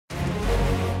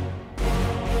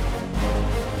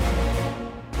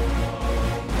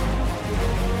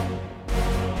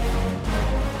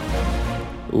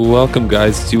Welcome,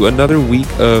 guys, to another week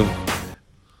of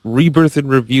Rebirth and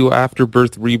Review,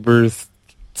 Afterbirth, Rebirth,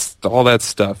 all that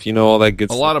stuff. You know, all that good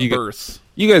A stuff. lot of births.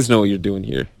 You guys know what you're doing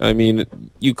here. I mean,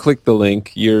 you click the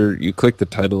link, you click the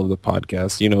title of the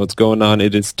podcast. You know what's going on.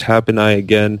 It is Tap and I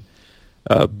again,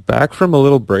 back from a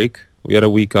little break. We had a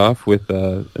week off with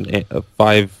a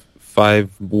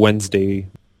five Wednesday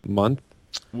month.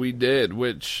 We did,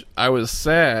 which I was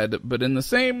sad, but in the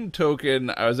same token,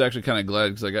 I was actually kind of glad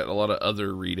because I got a lot of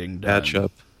other reading done. Catch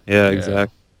up. Yeah,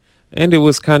 exactly. And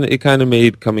it kind of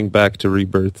made coming back to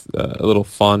Rebirth a little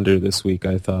fonder this week,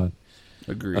 I thought.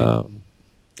 Agreed.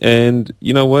 And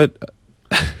you know what?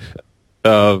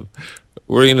 We're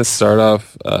going to start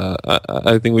off,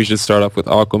 I think we should start off with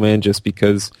Aquaman just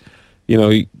because, you know,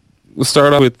 we'll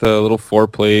start off with a little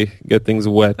foreplay, get things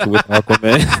wet with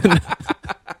Aquaman.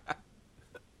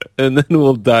 And then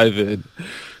we'll dive in.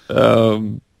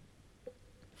 For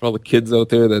all the kids out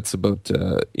there, that's about,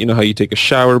 you know how you take a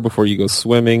shower before you go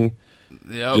swimming.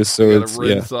 Yep, just so you it's, gotta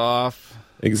rinse off.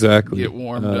 Exactly. Get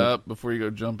warmed up before you go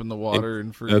jump in the water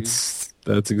and freeze.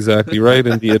 That's exactly right,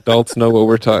 and the adults know what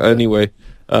we're talking. Anyway,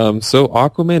 so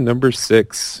Aquaman number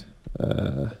 6.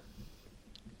 You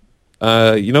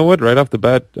know what? Right off the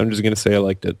bat, I'm just gonna say I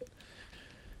liked it.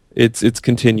 It's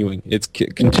continuing. It's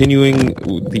continuing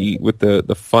with the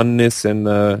funness and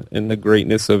the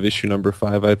greatness of issue number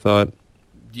 5. I thought.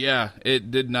 Yeah,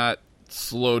 it did not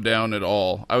slow down at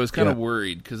all. I was kind of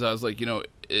worried because I was like,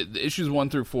 issues 1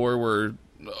 through 4 were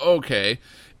okay.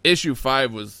 Issue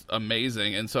 5 was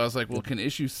amazing, and so I was like, well, can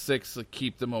issue 6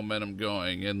 keep the momentum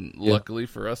going? And luckily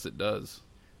for us, it does.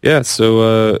 Yeah.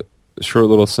 So short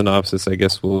little synopsis. I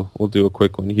guess we'll do a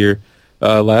quick one here.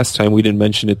 Last time we didn't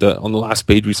mention it. On the last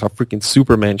page, we saw freaking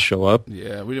Superman show up.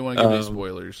 Yeah, we didn't want to give any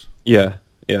spoilers. Yeah,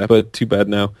 but too bad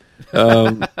now.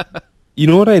 You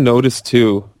know what I noticed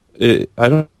too? I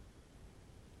don't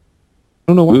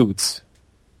know what boots.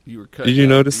 You were cut. Did you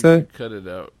notice that? You cut it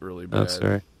out really bad. Oh,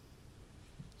 sorry.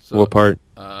 So, what part?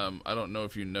 I don't know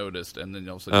if you noticed, and then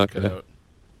also you cut out.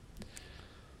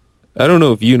 I don't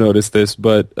know if you noticed this,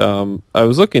 but I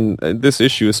was looking at this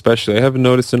issue especially. I haven't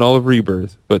noticed in all of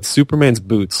Rebirth, but Superman's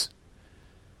boots.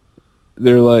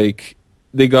 They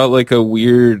got like a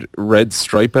weird red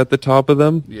stripe at the top of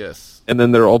them. Yes. And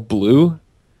then they're all blue.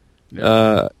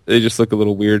 Yeah. They just look a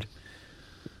little weird.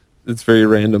 It's very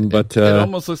random, but it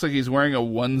almost looks like he's wearing a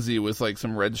onesie with like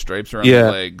some red stripes around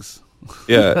the legs.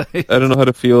 Yeah, I don't know how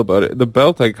to feel about it. The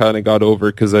belt I kind of got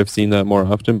over because I've seen that more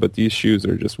often, but these shoes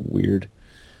are just weird.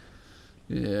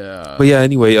 Yeah. But yeah,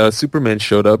 anyway, Superman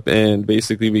showed up, and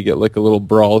basically we get like a little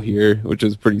brawl here, which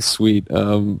is pretty sweet. I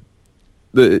don't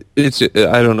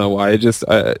know why.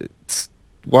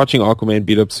 Watching Aquaman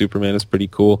beat up Superman is pretty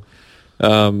cool,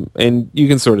 and you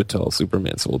can sort of tell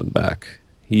Superman's holding back.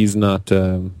 He's not.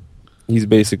 He's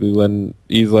basically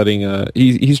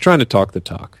he's trying to talk the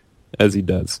talk, as he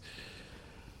does.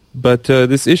 But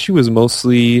this issue is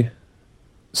mostly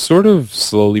sort of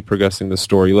slowly progressing the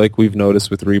story, like we've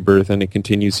noticed with Rebirth, and it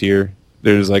continues here.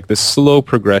 There's like this slow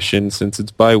progression since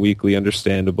it's bi-weekly,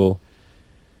 understandable.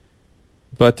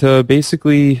 But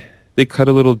basically, they cut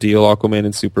a little deal, Aquaman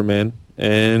and Superman,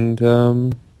 and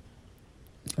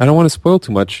I don't want to spoil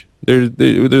too much.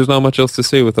 There's not much else to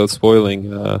say without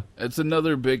spoiling. It's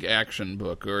another big action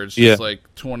book, or it's just like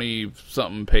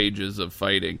 20-something pages of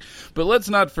fighting. But let's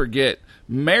not forget,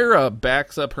 Mara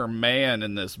backs up her man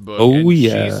in this book, and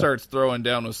she starts throwing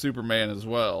down with Superman as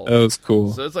well. That was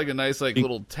cool. So it's like a nice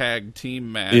little tag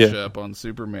team matchup on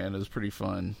Superman. It's pretty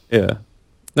fun. Yeah.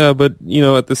 No, but,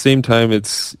 at the same time,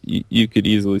 it's you could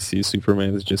easily see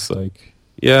Superman is just like,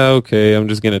 yeah, okay, I'm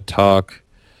just going to talk.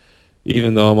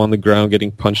 Even though I'm on the ground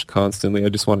getting punched constantly, I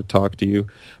just want to talk to you.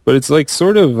 But it's like it's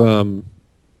sort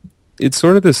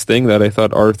of this thing that I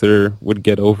thought Arthur would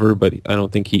get over, but I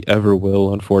don't think he ever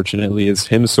will, unfortunately, is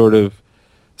him sort of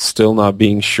still not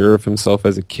being sure of himself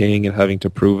as a king and having to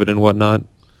prove it and whatnot.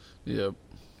 Yep.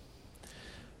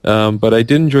 But I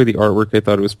did enjoy the artwork. I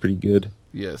thought it was pretty good.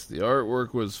 Yes, the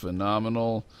artwork was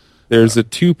phenomenal. There's a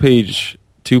two-page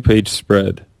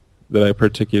spread that I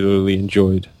particularly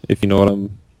enjoyed, if you know what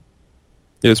I'm...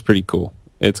 It was pretty cool.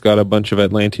 It's got a bunch of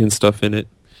Atlantean stuff in it.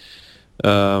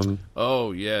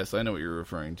 Oh, yes. I know what you're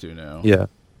referring to now. Yeah.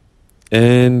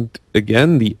 And,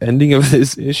 again, the ending of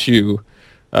this issue,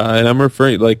 and I'm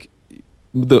referring, like,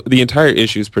 the entire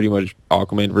issue is pretty much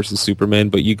Aquaman versus Superman,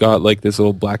 but you got, like, this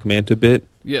little Black Manta bit.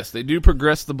 Yes, they do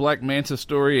progress the Black Manta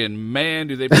story, and, man,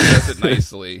 do they progress it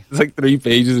nicely. It's like 3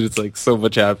 pages, and it's, like, so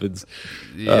much happens.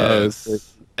 Yes.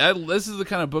 This is the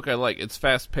kind of book I like. It's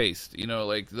fast paced.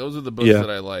 Like those are the books that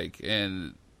I like.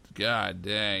 And god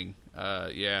dang,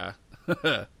 yeah.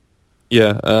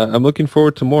 Yeah, I'm looking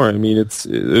forward to more. I mean, it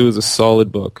was a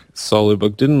solid book. Solid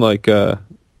book. Didn't like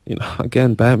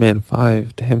again, Batman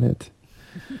 5, damn it.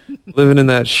 Living in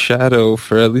that shadow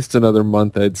for at least another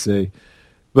month, I'd say.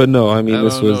 But no, I I mean,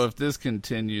 this don't know was if this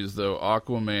continues though.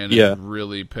 Aquaman is yeah,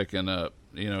 really picking up.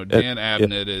 You know, uh, Dan yeah,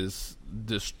 Abnett is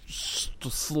just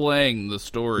slaying the yeah.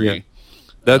 story.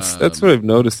 That's what I've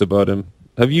noticed about him.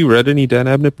 Have you read any Dan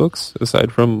Abnett books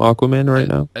aside from Aquaman right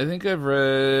now? I think I've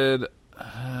read.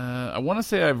 I want to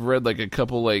say I've read like a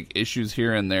couple like issues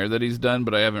here and there that he's done,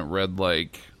 but I haven't read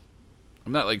like.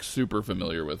 I'm not like super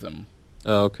familiar with him.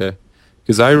 Oh, okay.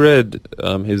 Because I read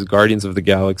his Guardians of the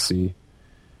Galaxy,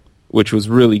 which was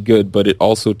really good, but it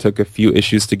also took a few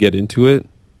issues to get into it.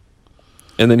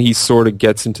 And then he sort of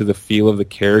gets into the feel of the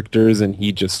characters, and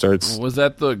he just starts. Was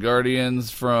that the Guardians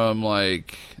from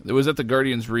like? Was that the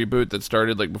Guardians reboot that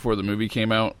started like before the movie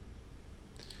came out?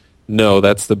 No,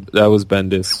 that was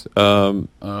Bendis. Oh,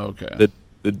 okay.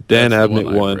 The Dan That's the Abnett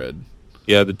one I one. read.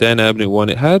 Yeah, the Dan Abnett one.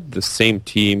 It had the same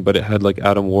team, but it had like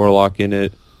Adam Warlock in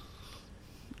it.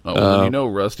 Oh, well, then you know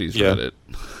Rusty's yeah. read it.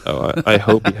 Oh, I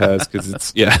hope he has because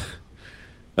it's yeah.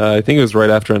 I think it was right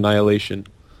after Annihilation.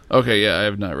 Okay, yeah, I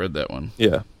have not read that one.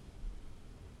 Yeah,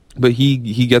 but he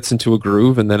gets into a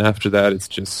groove, and then after that, it's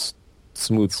just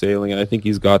smooth sailing. And I think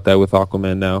he's got that with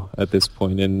Aquaman now at this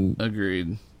point, and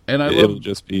Agreed. And I it'll love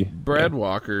just be Brad yeah.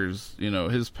 Walker's,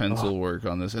 his pencil work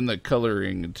on this and the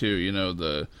coloring too.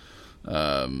 The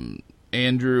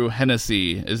Andrew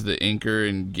Hennessy is the inker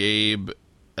and Gabe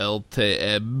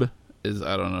Eltaeb is,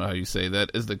 I don't know how you say that,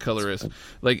 is the colorist.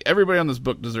 Like, everybody on this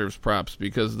book deserves props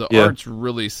because the art's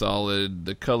really solid,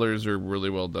 the colors are really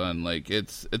well done. Like,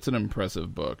 it's an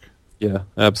impressive book. Yeah,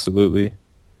 absolutely.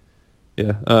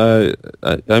 Yeah,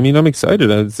 I mean, I'm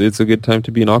excited. It's a good time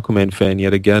to be an Aquaman fan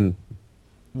yet again.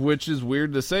 Which is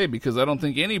weird to say because I don't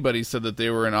think anybody said that they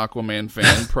were an Aquaman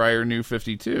fan prior New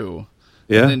 52.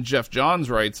 Yeah. And then Jeff Johns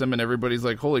writes them, and everybody's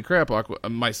like, holy crap,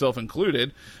 myself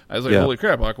included. I was like, Yeah. holy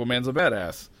crap, Aquaman's a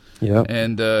badass. Yeah.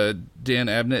 And Dan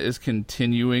Abnett is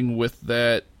continuing with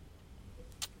that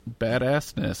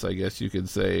badassness, I guess you could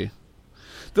say.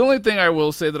 The only thing I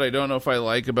will say that I don't know if I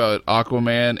like about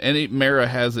Aquaman, and Mara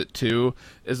has it too,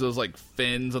 is those like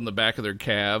fins on the back of their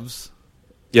calves.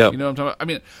 Yeah. You know what I'm talking about? I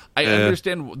mean, I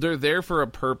understand they're there for a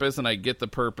purpose, and I get the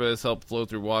purpose, help flow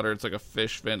through water. It's like a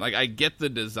fish fin. Like, I get the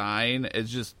design. It's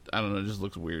just, I don't know, it just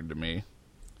looks weird to me.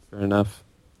 Fair enough.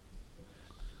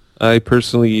 I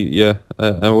personally,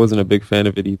 I wasn't a big fan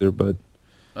of it either, but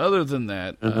Other than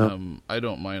that, I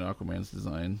don't mind Aquaman's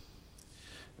design.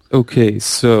 okay,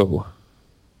 so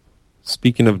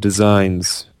speaking of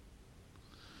designs,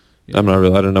 I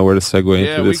don't know where to segue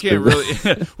into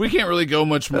this. We can't really go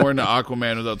much more into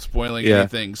Aquaman without spoiling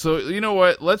anything. So, you know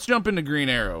what? Let's jump into Green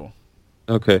Arrow.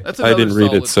 Okay, I didn't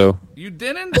read it, so you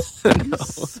didn't. You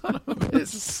son of a bitch.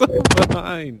 so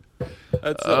behind.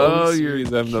 That's you're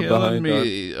killing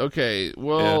me. Okay,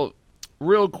 well,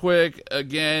 real quick,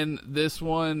 again, this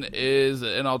one is,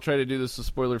 and I'll try to do this as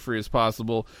spoiler-free as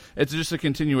possible. It's just a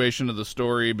continuation of the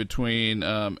story between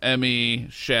Emmy,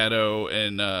 Shadow,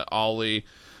 and Ollie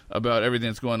about everything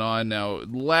that's going on now.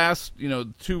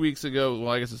 2 weeks ago,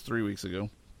 well, I guess it's 3 weeks ago,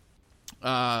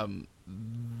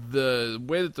 the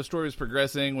way that the story was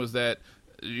progressing was that,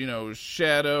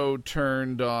 Shadow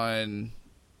turned on,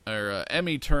 or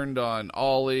Emmy turned on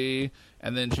Ollie,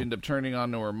 and then she ended up turning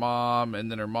on to her mom,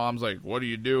 and then her mom's like, what are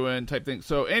you doing, type thing.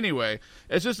 So anyway,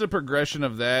 it's just a progression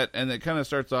of that, and it kind of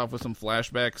starts off with some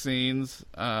flashback scenes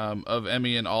of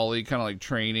Emmy and Ollie kind of like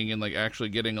training and like actually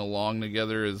getting along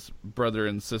together as brother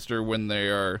and sister when they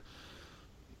are,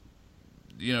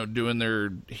 doing their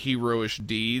heroish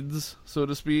deeds, so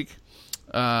to speak.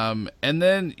 And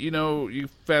then, you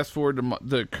fast forward to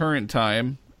the current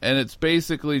time, and it's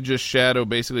basically just Shadow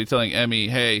basically telling Emmy,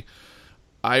 hey,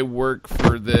 I work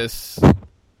for this,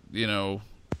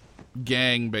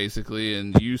 gang, basically,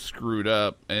 and you screwed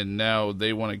up, and now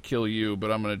they want to kill you,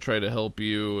 but I'm going to try to help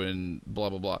you, and blah,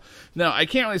 blah, blah. Now, I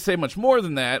can't really say much more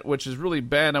than that, which is really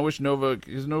bad, and I wish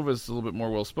because Nova's a little bit more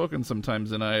well-spoken sometimes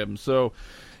than I am, so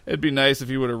it'd be nice if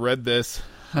you would have read this.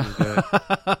 Okay.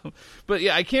 But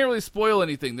yeah, I can't really spoil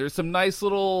anything. There's some nice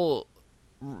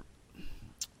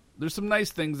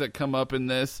things that come up in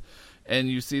this, and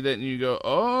you see that and you go,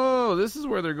 oh, this is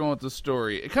where they're going with the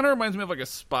story. It kind of reminds me of like a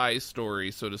spy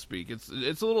story, so to speak. It's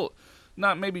a little,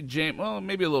 not maybe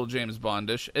maybe a little James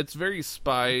Bondish. It's very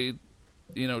spy,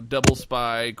 double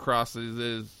spy,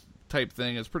 crosses type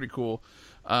thing. It's pretty cool.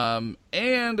 And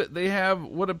they have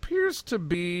what appears to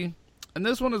be, and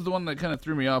this one is the one that kind of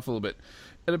threw me off a little bit.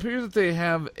 It appears that they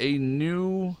have a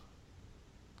new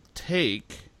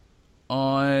take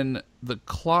on the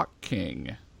Clock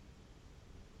King.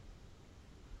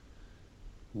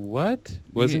 What? He,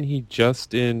 Wasn't he in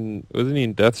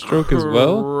Deathstroke as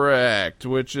well? correct,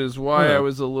 which is why I Huh.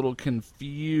 was a little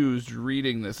confused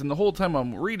reading this. And the whole time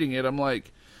I'm reading it, I'm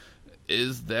like,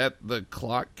 is that the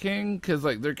Clock King? Because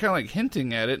like they're kind of like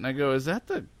hinting at it, and I go, is that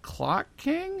the Clock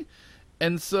King?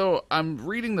 And so I'm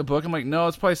reading the book. I'm like, no,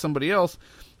 it's probably somebody else.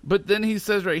 But then he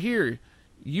says right here,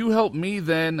 you help me,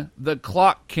 then the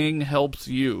Clock King helps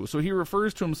you. So he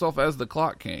refers to himself as the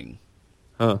Clock King,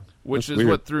 Huh. which That's is weird.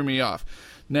 what threw me off.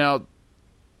 Now,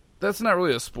 that's not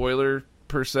really a spoiler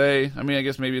per se. I mean, I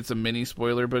guess maybe it's a mini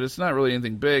spoiler, but it's not really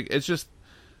anything big. It's just,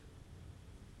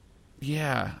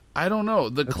 yeah, I don't know.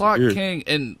 The That's Clock weird. King,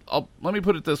 and let me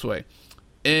put it this way.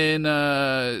 In,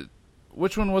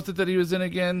 which one was it that he was in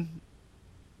again?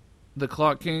 The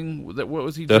Clock King. What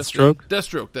was he just in? Deathstroke?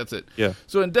 Deathstroke, that's it. Yeah.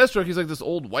 So in Deathstroke, he's like this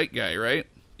old white guy, right?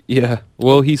 Yeah.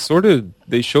 Well, they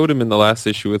showed him in the last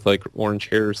issue with like orange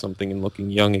hair or something and looking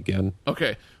young again.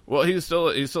 Okay. Well, he's still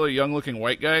a young looking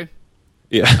white guy.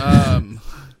 Yeah. Um,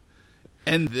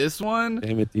 and this one,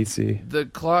 Damn it, DC. the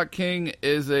Clock King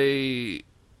is a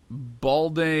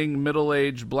balding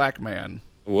middle-aged black man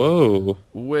Whoa.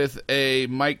 with a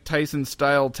Mike Tyson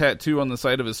style tattoo on the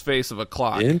side of his face of a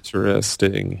clock.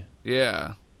 Interesting.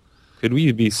 Yeah. Could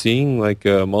we be seeing like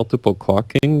multiple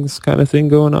clockings kind of thing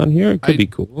going on here? It could I- be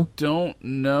cool. Don't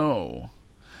know.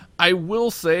 I will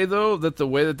say though that the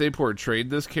way that they portrayed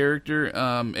this character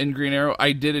in Green Arrow,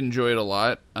 I did enjoy it a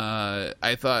lot.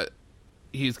 I thought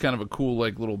he's kind of a cool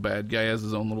like little bad guy, has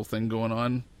his own little thing going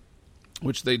on,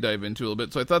 which they dive into a little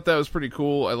bit. So I thought that was pretty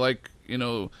cool. I like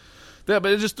that,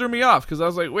 but it just threw me off because I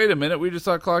was like, wait a minute, we just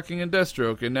saw Clock King and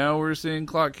Deathstroke, and now we're seeing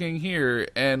Clock King here,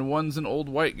 and one's an old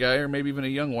white guy or maybe even a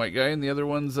young white guy, and the other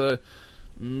one's a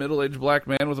middle-aged black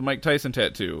man with a Mike Tyson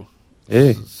tattoo.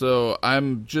 Hey, So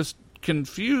I'm just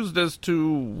confused as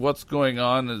to what's going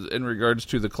on in regards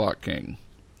to the Clock King.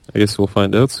 I guess we'll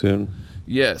find out soon.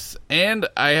 Yes, and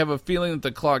I have a feeling that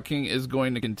the Clock King is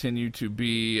going to continue to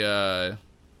be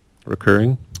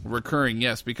Recurring? recurring,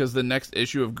 yes, because the next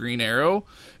issue of Green Arrow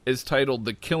is titled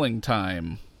The Killing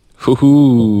Time.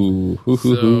 Hoo-hoo.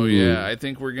 So, yeah, I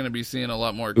think we're going to be seeing a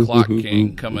lot more Clock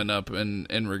King coming up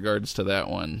in regards to that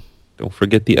one. Don't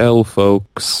forget the L,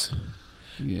 folks.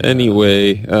 Yeah.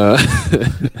 Anyway,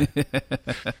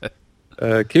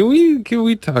 can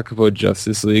we talk about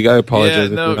Justice League? I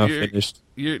apologize if we're not finished.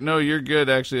 You're good,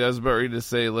 actually. I was about ready to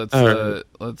say, let's All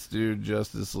let's do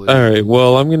Justice League. All right.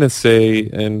 Well, I'm gonna say,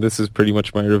 and this is pretty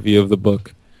much my review of the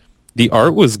book. The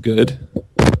art was good.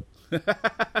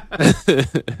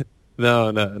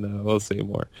 No. I'll say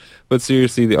more. But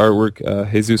seriously, the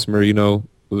artwork, Jesus Marino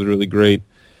was really great.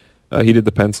 He did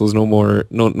the pencils.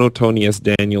 No Tony S.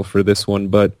 Daniel for this one,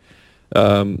 but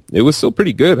it was still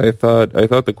pretty good. I thought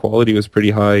the quality was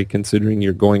pretty high considering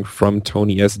you're going from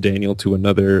Tony S. Daniel to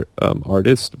another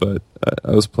artist. But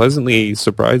I was pleasantly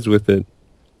surprised with it.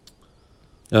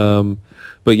 But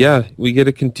yeah, we get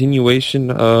a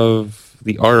continuation of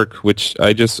the Ark, which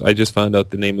I just found out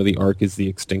the name of the Ark is the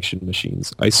Extinction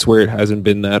Machines. I swear it hasn't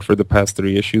been that for the past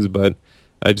 3 issues, but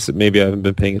maybe I haven't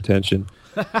been paying attention.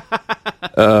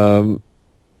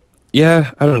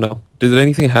 Yeah, I don't know. Did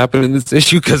anything happen in this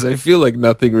issue? Because I feel like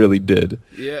nothing really did.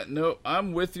 Yeah, no,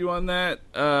 I'm with you on that.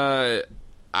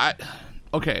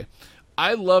 Okay,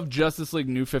 I love Justice League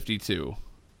New 52.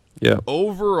 Yeah.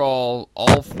 Overall,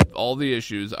 all the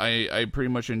issues I pretty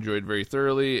much enjoyed very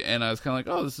thoroughly, and I was kind of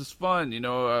like, oh, this is fun.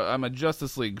 I'm a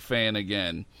Justice League fan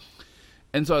again,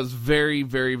 and so I was very,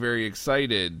 very, very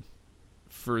excited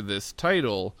for this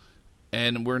title,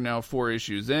 and we're now 4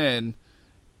 issues in,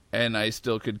 and I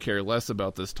still could care less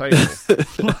about this title.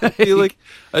 I feel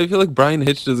like Brian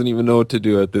Hitch doesn't even know what to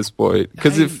do at this point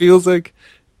because it feels like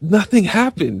nothing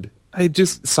happened.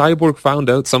 Cyborg found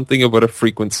out something about a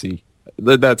frequency.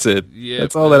 That's it. Yeah,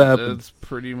 that's all that happened. That's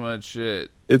pretty much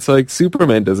it. It's like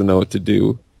Superman doesn't know what to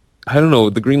do. I don't know.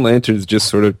 The Green Lanterns just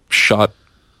sort of shot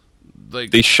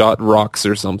rocks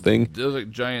or something. Those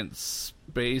like giant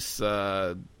space.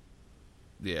 Yeah,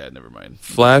 never mind.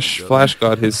 Flash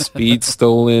got his speed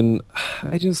stolen.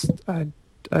 I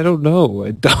don't know.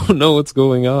 I don't know what's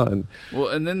going Well,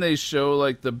 and then they show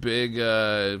like the big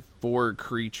 4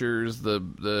 creatures,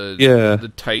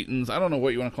 the Titans. I don't know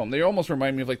what you want to call them. They almost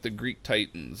remind me of like the Greek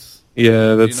Titans.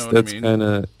 Yeah, that's You know what I mean? kind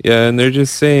of and they're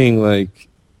just saying like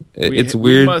it's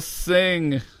weird. We must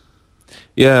sing.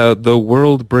 Yeah, the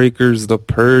World Breakers, the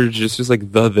Purge. It's just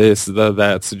like the this, the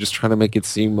that. So just trying to make it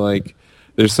seem like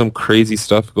there's some crazy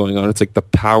stuff going on. It's like the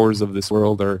powers of this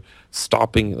world are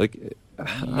stopping. Like,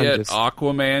 Yet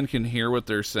Aquaman can hear what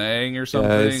they're saying or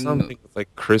something. Yeah, something with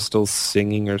like crystals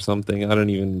singing or something. I don't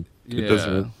even. It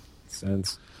doesn't make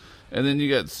sense. And then you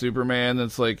got Superman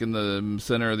that's like in the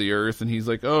center of the earth, and he's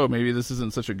like, "Oh, maybe this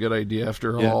isn't such a good idea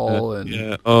after all." And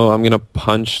yeah. Oh, I'm gonna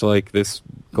punch like this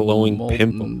glowing molten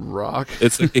pimple. rock.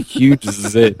 It's like a huge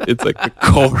zit. It's like the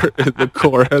core. The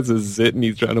core has a zit, and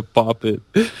he's trying to pop it.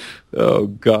 Oh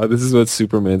God, this is what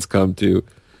Superman's come to.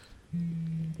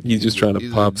 He's just trying to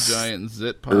He's pop a giant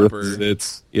zit Earth popper.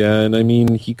 zits. Yeah, and I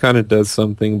mean, he kind of does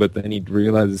something, but then he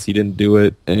realizes he didn't do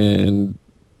it, and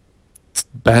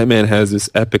Batman has this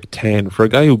epic tan for a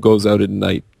guy who goes out at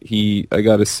night. I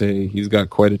gotta say, he's got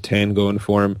quite a tan going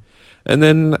for him. And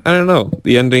then I don't know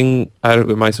the ending.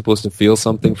 Am I supposed to feel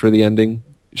something for the ending?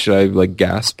 Should I like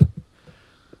gasp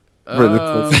for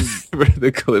the for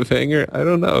the cliffhanger? I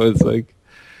don't know. It's like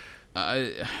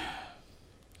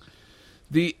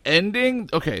the ending.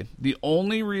 Okay, the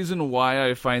only reason why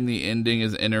I find the ending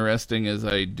as interesting as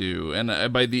I do,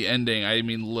 and by the ending I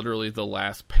mean literally the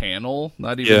last panel,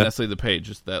 not even necessarily the page,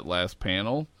 just that last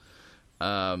panel.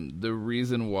 The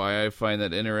reason why I find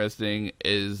that interesting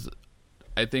is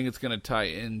I think it's going to tie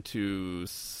into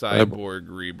Cyborg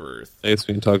Rebirth. I guess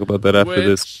we can talk about that after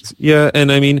this. Yeah,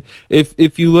 and I mean,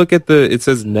 if you look at it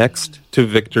says next to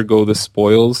Victor go the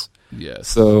spoils. Yes.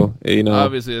 So,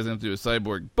 obviously it has nothing to do with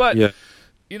Cyborg, but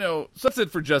so that's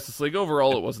it for Justice League.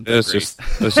 Overall, it wasn't that great.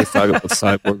 Let's just talk about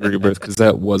Cyborg Rebirth, because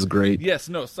that was great. Yes,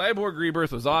 no, Cyborg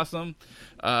Rebirth was awesome.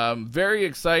 Very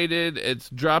excited. It's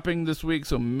dropping this week,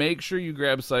 so make sure you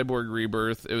grab Cyborg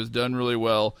Rebirth. It was done really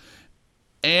well.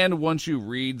 And once you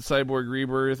read Cyborg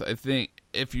Rebirth, I think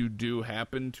if you do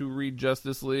happen to read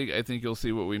Justice League, I think you'll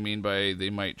see what we mean by they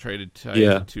might try to tie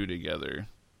the two together.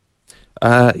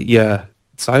 Yeah.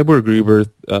 Cyborg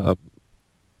Rebirth,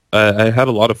 I had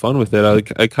a lot of fun with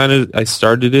it. I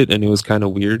started it and it was kind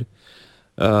of weird.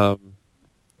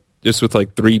 Just with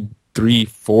like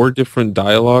four different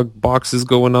dialogue boxes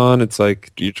going on. It's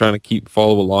like you're trying to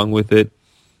follow along with it.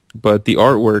 But the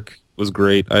artwork was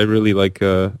great. I really like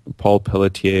Paul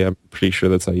Pelletier. I'm pretty sure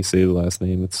that's how you say the last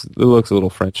name. It looks a little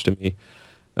French to me.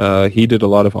 He did a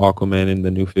lot of Aquaman in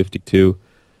the New 52.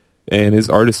 And his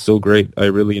art is still great. I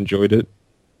really enjoyed it.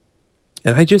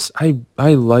 And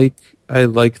I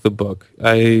like the book.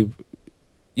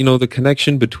 The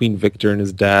connection between Victor and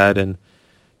his dad, and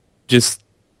just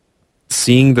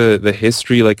seeing the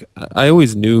history. Like, I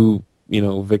always knew,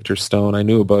 Victor Stone. I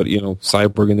knew about,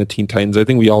 Cyborg and the Teen Titans. I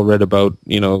think we all read about,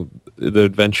 the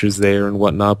adventures there and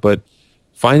whatnot. But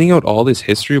finding out all this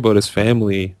history about his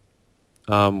family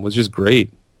was just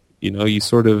great.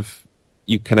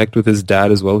 You connect with his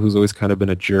dad as well, who's always kind of been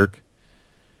a jerk.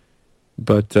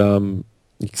 But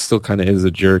he still kind of is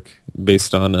a jerk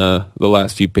based on the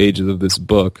last few pages of this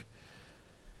book.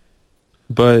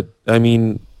 But I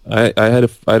mean, I had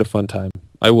a fun time.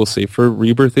 I will say, for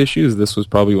Rebirth issues, this was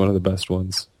probably one of the best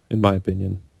ones, in my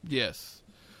opinion. Yes,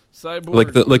 Cyborg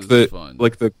was fun.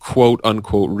 Like the quote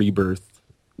unquote Rebirth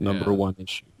number one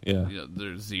issue. Yeah,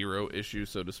 there's zero issue,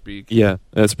 so to speak. Yeah,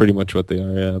 that's pretty much what they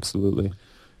are. Yeah, absolutely.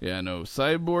 Yeah, no,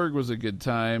 Cyborg was a good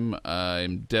time.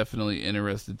 I'm definitely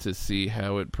interested to see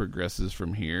how it progresses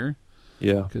from here.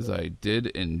 Yeah. Because I did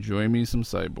enjoy me some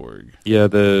Cyborg. Yeah,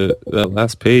 that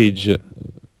last page,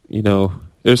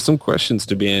 there's some questions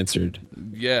to be answered.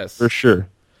 Yes. For sure.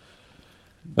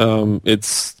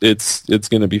 It's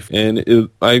going to be... And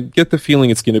I get the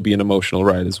feeling it's going to be an emotional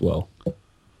ride as well.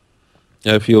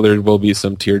 I feel there will be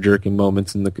some tear-jerking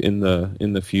moments in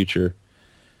the future.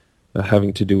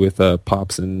 Having to do with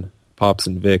Pops and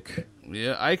Vic.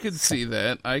 Yeah, I could see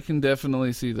that. I can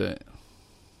definitely see that.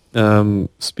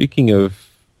 Speaking of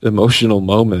emotional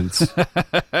moments,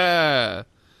 Batman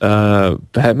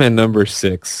number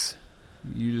 6.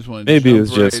 You just wanted to maybe it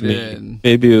was just me. In.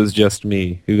 Maybe it was just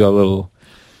me who got a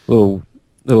little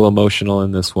emotional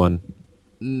in this one.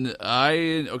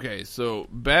 Okay, so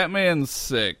Batman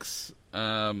 6.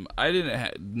 I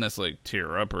didn't necessarily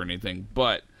tear up or anything,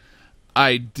 but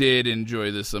I did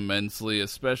enjoy this immensely,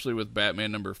 especially with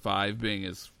Batman number 5 being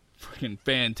as freaking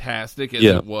fantastic as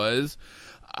it was.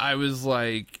 I was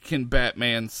like, can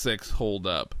Batman 6 hold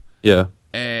up? Yeah.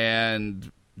 And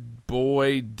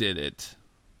boy, did it.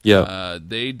 Yeah.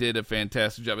 They did a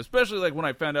fantastic job, especially like when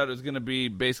I found out it was going to be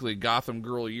basically Gotham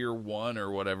Girl Year 1 or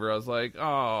whatever. I was like,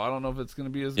 oh, I don't know if it's going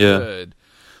to be as good.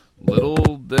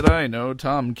 Little did I know,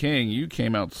 Tom King, you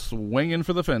came out swinging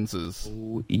for the fences.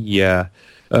 Yeah.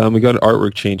 We got an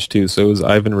artwork change too, so it was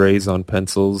Ivan Reyes on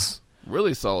pencils.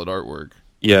 Really solid artwork.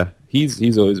 Yeah,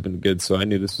 he's always been good, so I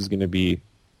knew this was going to be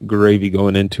gravy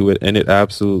going into it, and it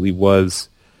absolutely was.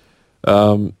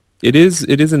 Batman.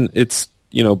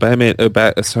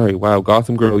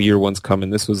 Gotham Girl Year 1's coming.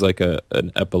 This was like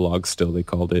an epilogue. Still, they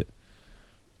called it.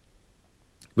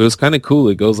 But it's kind of cool.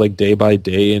 It goes like day by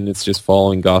day, and it's just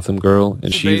following Gotham Girl,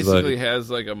 and She she's basically like, has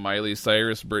like a Miley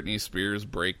Cyrus, Britney Spears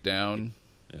breakdown.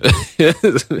 that's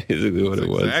basically what That's it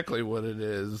was. exactly what it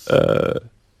is.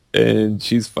 And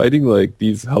she's fighting like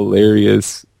these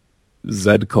hilarious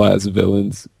Z-class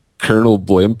villains. Colonel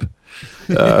Blimp,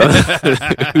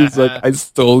 who's like, I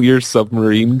stole your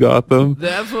submarine, Gotham.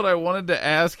 That's what I wanted to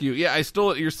ask you. Yeah, I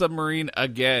stole your submarine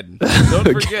again.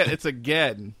 Don't forget, it's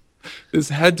again. This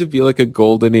had to be like a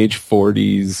golden age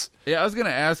 40s. Yeah, I was gonna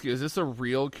ask you, is this a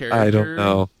real character? I don't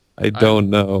know. I don't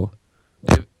know.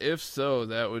 If so,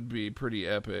 that would be pretty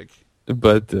epic.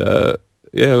 But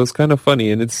yeah, it was kind of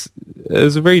funny, and it's a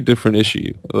very different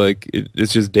issue. Like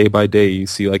it's just day by day. You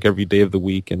see like every day of the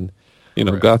week, and you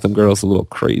know, Correct. Gotham Girl's a little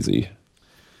crazy.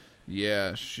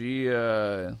 Yeah, she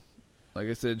like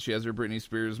I said, she has her Britney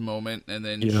Spears moment, and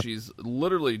then Yeah. she's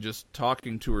literally just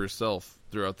talking to herself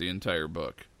throughout the entire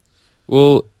book.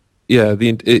 Well, yeah,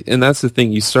 and that's the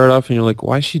thing. You start off and you're like,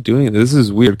 why is she doing this? This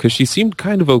is weird, because she seemed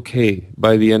kind of okay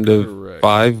by the end of Correct.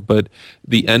 5, but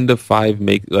the end of 5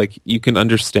 like you can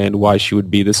understand why she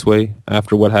would be this way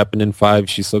after what happened in 5.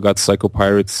 She still got Psycho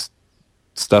Pirates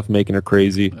stuff making her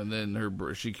crazy. And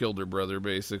then she killed her brother,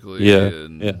 basically. Yeah,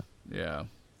 and, yeah.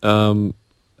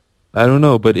 I don't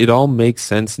know, but it all makes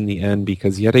sense in the end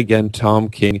because yet again, Tom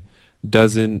King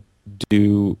doesn't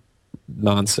do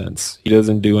nonsense. He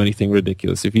doesn't do anything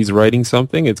ridiculous. If he's writing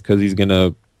something, it's because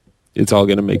it's all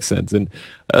gonna make sense. And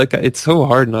like, it's so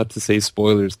hard not to say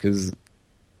spoilers because,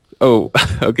 oh,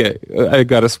 okay, I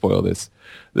gotta spoil this.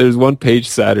 There's one page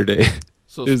Saturday.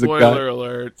 So There's spoiler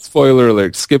alert. Spoiler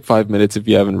alert. Skip 5 minutes if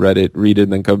you haven't read it. Read it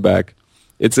and then come back.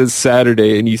 It says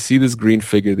Saturday, and you see this green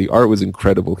figure. The art was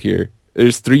incredible here.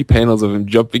 There's 3 panels of him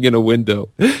jumping in a window.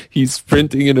 He's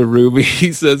sprinting in a room.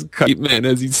 He says "Kite Man"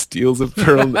 as he steals a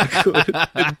pearl necklace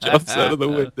and jumps out of the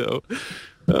window.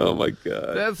 Oh my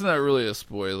god. That's not really a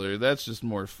spoiler. That's just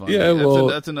more fun. Yeah, well-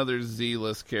 that's another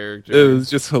Z-list character. It was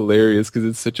just hilarious because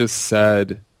it's such a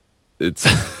sad. It's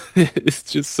it's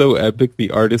just so epic.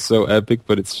 The art is so epic,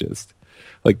 but it's just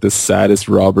like the saddest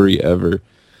robbery ever.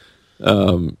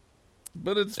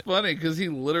 But it's funny because he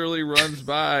literally runs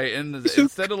by and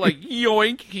instead of like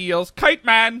yoink, he yells "Kite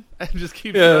Man" and just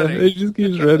keeps Yeah, running. it just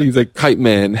keeps running. He's like, "Kite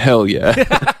Man, hell yeah!"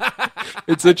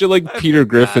 It's such a like Peter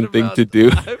Griffin thing to do.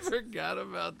 I forgot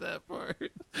about that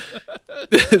part.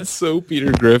 It's so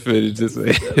Peter Griffin. It's just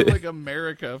Instead of like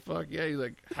America, fuck yeah, he's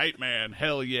like "Kite Man,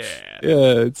 hell yeah."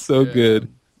 yeah, it's so Yeah. good.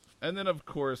 And then of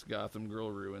course Gotham Girl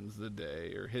ruins the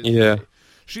day or his Yeah. day.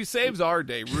 She saves our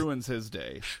day, ruins his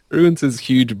day. Ruins his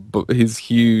huge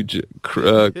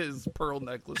His pearl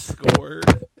necklace score.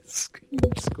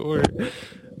 score.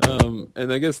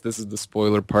 And I guess this is the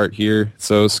spoiler part here.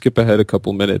 So skip ahead a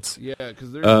couple minutes. Yeah,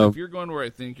 because if you're going where I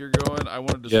think you're going, I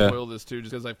wanted to Yeah. spoil this too,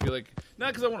 just because I feel like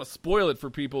not because I want to spoil it for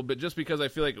people, but just because I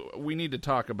feel like we need to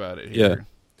talk about it here. Yeah.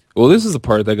 Well, this is the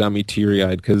part that got me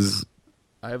teary-eyed because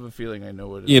I have a feeling I know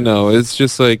what it is. you know, it's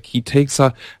just like he takes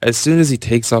off as soon as he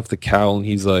takes off the cowl and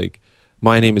he's like,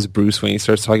 "My name is Bruce Wayne." He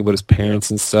starts talking about his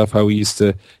parents and stuff, how he used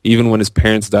to, even when his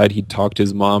parents died, he'd talk to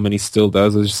his mom, and he still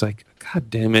does. I was just like, God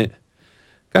damn it,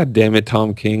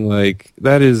 Tom King, like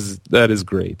that is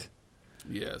great.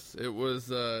 Yes, it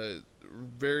was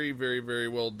very, very, very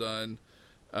well done.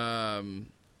 Now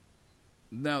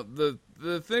the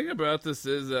thing about this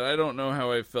is that I don't know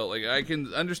how I felt. Like I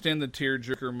can understand the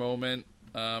tearjerker moment.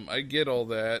 I get all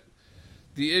that.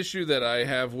 The issue that I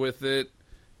have with it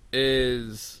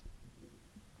is,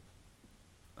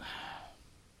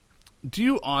 do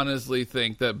you honestly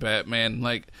think that Batman,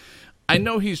 like, I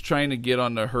know he's trying to get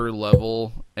onto her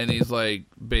level, and he's, like,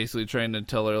 basically trying to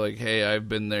tell her, like, hey, I've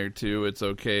been there too, it's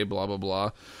okay, blah, blah,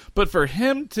 blah. But for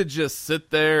him to just sit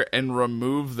there and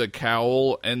remove the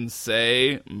cowl and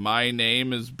say, my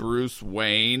name is Bruce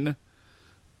Wayne,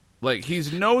 like,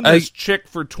 he's known this chick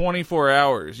for 24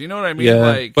 hours. You know what I mean? Yeah,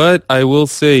 Like, but I will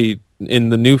say, in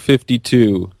the New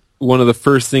 52, one of the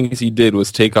first things he did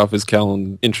was take off his cowl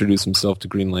and introduce himself to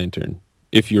Green Lantern,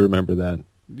 if you remember that.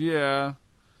 yeah.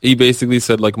 He basically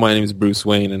said, like, "My name is Bruce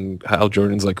Wayne," and Hal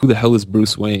Jordan's like, "Who the hell is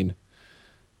Bruce Wayne?"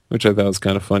 Which I thought was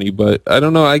kind of funny, but I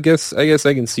don't know. I guess I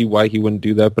can see why he wouldn't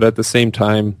do that, but at the same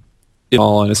time, in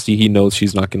all honesty, he knows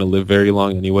she's not going to live very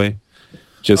long anyway.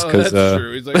 Just because, that's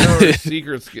true. He's like,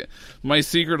 oh, my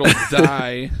secret will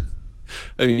die.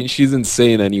 I mean, she's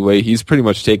insane anyway. He's pretty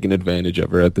much taking advantage of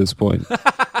her at this point.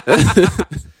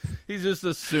 He's just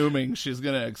assuming she's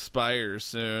gonna expire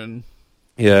soon.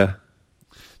 Yeah.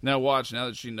 Now watch, now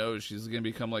that she knows she's gonna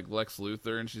become like Lex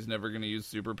Luthor and she's never gonna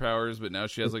use superpowers, but now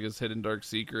she has like his hidden dark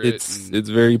secret. It's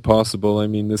very possible. I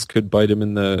mean, this could bite him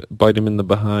in the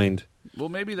behind. Well,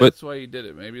 maybe that's why he did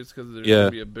it. Maybe it's because there's going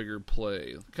to be a bigger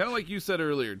play. Kind of like you said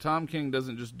earlier, Tom King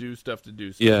doesn't just do stuff to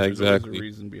do stuff. Yeah, there's exactly. Always a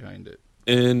reason behind it.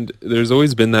 And there's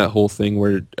always been that whole thing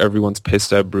where everyone's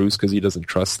pissed at Bruce because he doesn't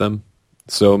trust them.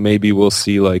 So maybe we'll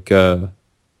see like I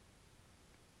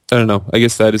don't know. I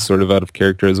guess that is sort of out of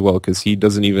character as well because he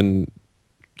doesn't even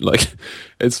like.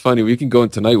 It's funny. We can go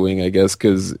into Nightwing, I guess,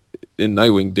 because in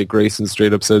Nightwing, Dick Grayson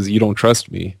straight up says, "You don't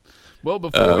trust me." Well,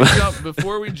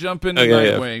 before we jump into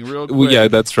Nightwing, real quick. Yeah,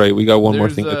 that's right. We got one more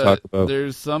thing to talk about.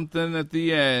 There's something at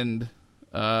the end,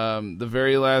 the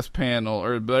very last panel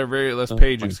or the very last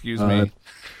page. Excuse me.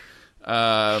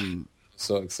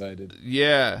 So excited.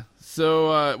 Yeah.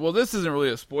 So, well, this isn't really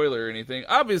a spoiler or anything,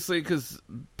 obviously, because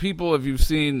people, if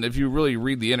you really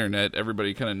read the internet,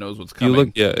 everybody kind of knows what's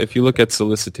coming. If you look at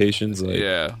solicitations,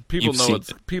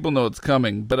 people know it's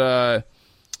coming. But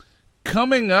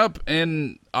coming up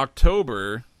in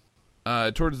October,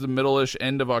 towards the middle-ish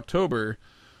end of October,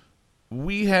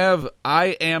 we have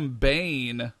I Am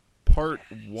Bane Part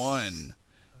 1.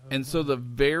 And so the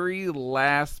very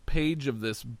last page of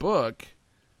this book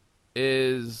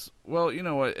is, well, you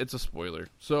know what? It's a spoiler.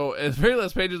 So the very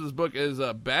last page of this book is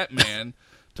Batman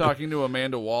talking to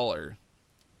Amanda Waller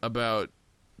about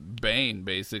Bane,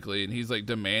 basically. And he's, like,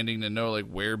 demanding to know, like,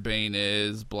 where Bane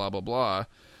is, blah, blah, blah.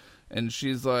 And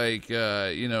she's like,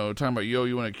 talking about,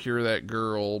 you want to cure that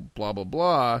girl, blah, blah,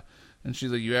 blah. And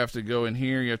she's like, you have to go in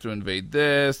here, you have to invade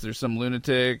this. There's some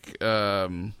lunatic out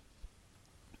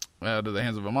of the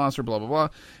hands of a monster, blah, blah, blah.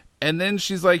 And then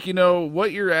she's like,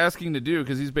 what you're asking to do,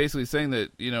 because he's basically saying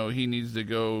that, he needs to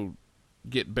go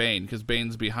get Bane, because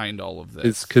Bane's behind all of this.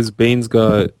 It's because Bane's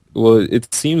got,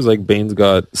 it seems like Bane's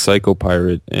got Psycho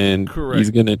Pirate, and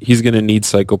correct. he's gonna need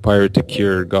Psycho Pirate to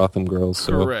cure Gotham Girl.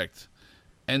 So. Correct.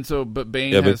 And so, but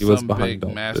Bane has some big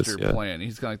master plan.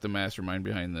 He's kind of like the mastermind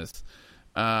behind this.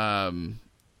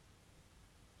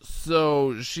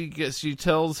 So she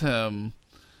tells him,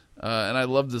 and I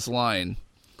love this line,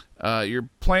 your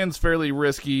plan's fairly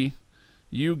risky.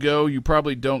 You go, you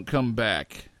probably don't come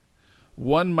back.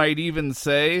 One might even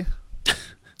say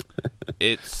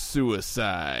it's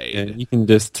suicide. And you can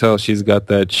just tell she's got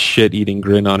that shit-eating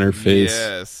grin on her face.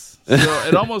 Yes. So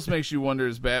it almost makes you wonder,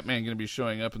 is Batman going to be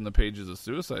showing up in the pages of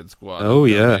Suicide Squad? Oh,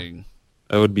 yeah.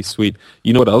 That would be sweet.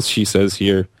 You know what else she says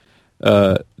here?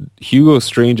 Hugo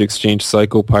Strange exchanged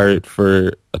Psycho Pirate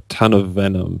for a ton of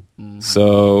Venom. Mm-hmm.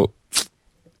 So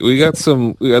we got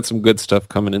some good stuff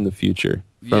coming in the future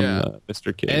from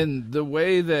Mr. K. And the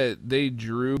way that they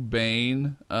drew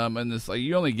Bane, and this, like,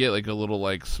 you only get like a little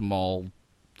like small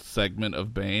segment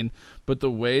of Bane, but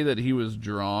the way that he was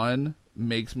drawn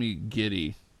makes me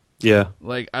giddy. Yeah.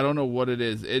 Like, I don't know what it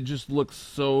is. It just looks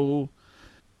so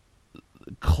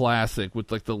classic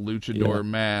with like the luchador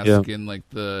mask and like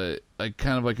the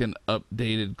kind of like an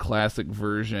updated classic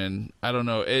version. I don't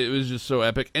know. It was just so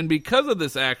epic. And because of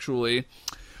this, actually,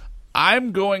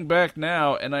 I'm going back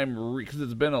now, and because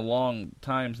it's been a long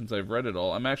time since I've read it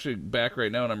all. I'm actually back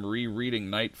right now, and I'm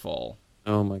rereading Nightfall.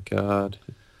 Oh my god,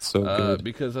 so good!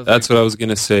 Because that's what I was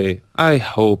gonna say. I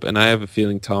hope, and I have a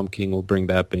feeling Tom King will bring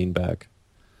that Bane back.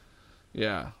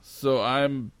 Yeah. So I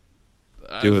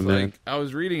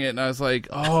was reading it, and I was like,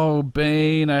 "Oh,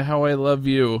 Bane, how I love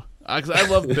you." Because I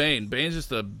love Bane. Bane's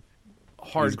just a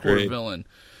hardcore villain.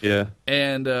 Yeah.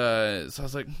 And so I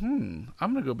was like, I'm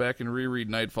going to go back and reread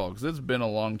Nightfall, because it's been a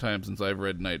long time since I've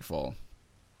read Nightfall.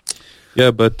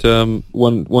 Yeah, but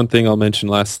one thing I'll mention,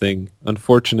 last thing. Not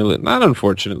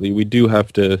unfortunately, we do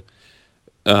have to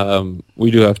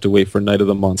wait for Night of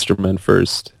the Monster Men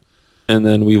first, and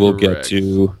then we will get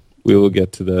to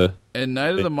the. And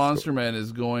Night of the Monster Men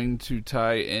is going to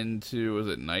tie into, was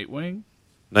it Nightwing?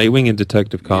 Nightwing and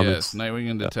Detective Comics. Yes, Nightwing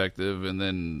and Detective, and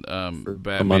then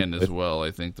Batman as well.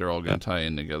 I think they're all going to tie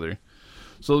in together.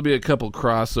 So there'll be a couple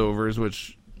crossovers,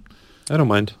 which I don't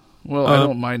mind. Well, I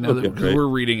don't mind now because we're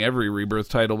reading every Rebirth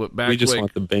title. But back we just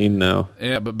want the Bane now.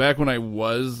 Yeah, but back when I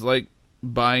was like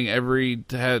buying I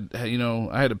had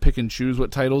to pick and choose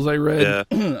what titles I read.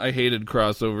 Yeah. I hated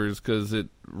crossovers because it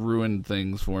ruined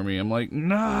things for me. I'm like,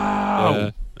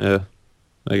 no. Yeah,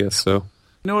 I guess so.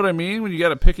 You know what I mean? When you got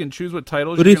to pick and choose what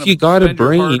titles but you're if you got a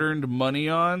brain, your hard-earned money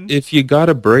on. If you got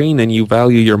a brain and you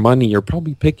value your money, you're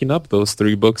probably picking up those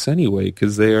 3 books anyway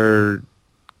because they are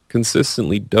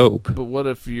consistently dope. But what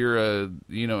if you're a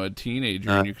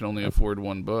teenager and you can only afford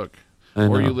 1 book?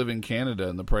 Or you live in Canada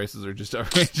and the prices are just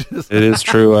outrageous. It is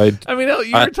true. I mean,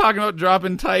 you were talking about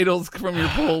dropping titles from your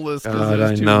pull list because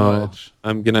there's too much.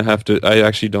 I'm going to have to. I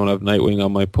actually don't have Nightwing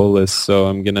on my pull list, so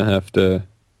I'm going to have to.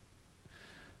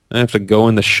 I have to go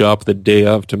in the shop the day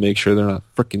of to make sure they're not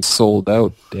freaking sold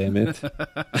out. Damn it!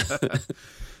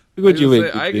 Would you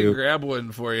make I me could do? grab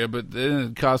one for you, but then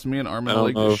it'd cost me an arm I and a don't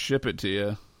leg to know. ship it to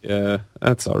you. Yeah,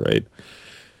 that's all right.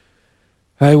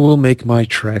 I will make my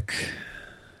trek.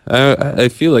 I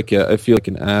feel like I feel like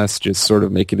an ass just sort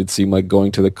of making it seem like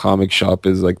going to the comic shop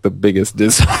is like the biggest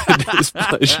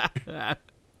displeasure.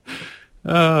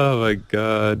 Oh my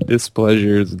god,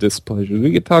 displeasures.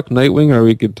 We could talk Nightwing, or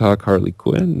we could talk Harley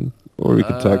Quinn, or we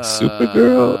could talk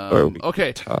Supergirl, or we could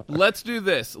Okay, talk. let's do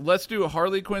this. Let's do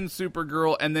Harley Quinn,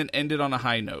 Supergirl, and then end it on a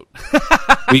high note.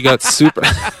 We got super.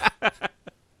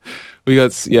 We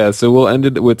got yeah. So we'll end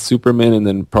it with Superman, and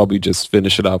then probably just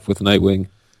finish it off with Nightwing.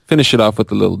 Finish it off with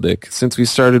the Little Dick. Since we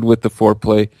started with the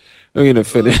foreplay, we're gonna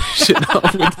finish it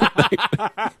off with the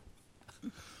Nightwing.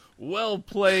 Well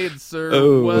played, sir.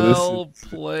 Oh, well this is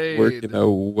played. Working out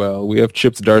well. We have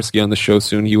Chips Darsky on the show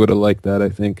soon. He would have liked that, I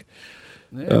think.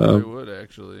 Yeah, I would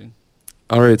actually.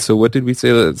 All right, so what did we say?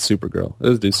 Supergirl.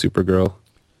 Let's do Supergirl.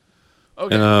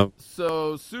 Okay,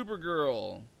 so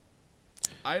Supergirl.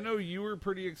 I know you were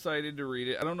pretty excited to read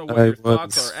it. I don't know what your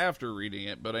thoughts are after reading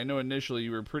it, but I know initially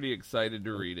you were pretty excited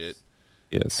to read it.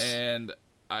 Yes. And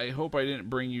I hope I didn't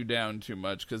bring you down too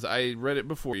much, because I read it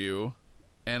before you,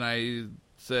 and I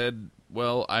said,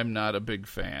 well, I'm not a big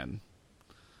fan.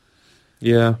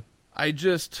 Yeah. I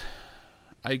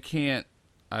can't,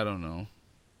 I don't know.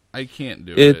 I can't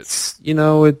do it. It's,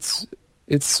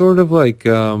 it's sort of like,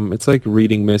 it's like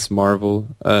reading Miss Marvel.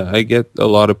 I get a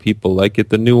lot of people like it,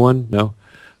 the new one, no.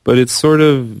 But it's sort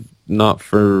of not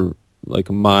for,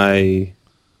 like, my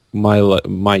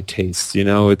tastes,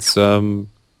 It's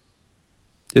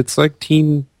like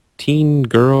teen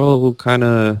girl kind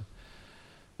of,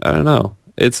 I don't know.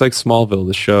 It's like Smallville,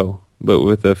 the show, but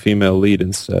with a female lead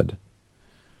instead.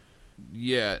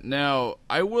 Yeah. Now,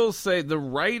 I will say the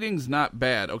writing's not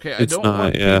bad. Okay, I It's don't not,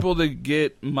 want yeah. people to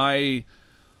get my.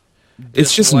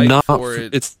 It's just dislike not. for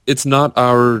it. It's not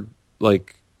our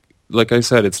like I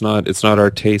said. It's not our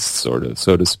taste, sort of,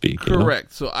 so to speak.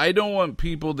 Correct. So I don't want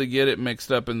people to get it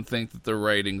mixed up and think that the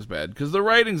writing's bad, because the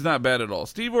writing's not bad at all.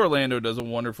 Steve Orlando does a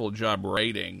wonderful job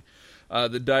writing.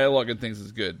 The dialogue and things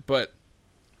is good, but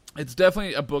it's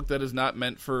definitely a book that is not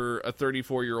meant for a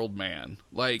 34-year-old man.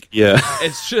 Like, Yeah.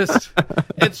 it's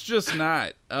just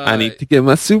not. I need to get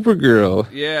my Supergirl.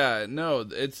 Yeah, no,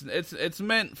 it's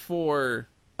meant for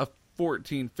a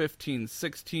 14, 15,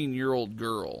 16-year-old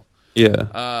girl. Yeah.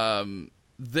 I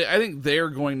think they're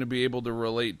going to be able to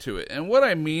relate to it. And what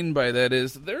I mean by that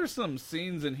is there's some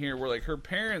scenes in here where, like, her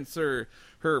parents or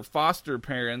her foster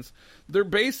parents, they're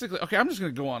basically... Okay, I'm just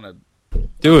going to go on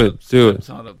Do it.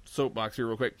 on a soapbox here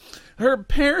real quick. Her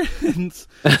parents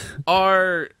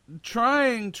are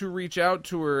trying to reach out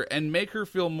to her and make her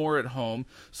feel more at home.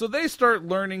 So they start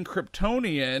learning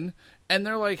Kryptonian, and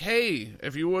they're like, hey,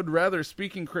 if you would rather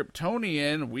speak in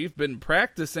Kryptonian, we've been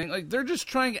practicing. Like, they're just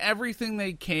trying everything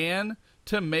they can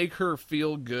to make her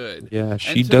feel good. Yeah, and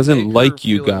she to doesn't make like her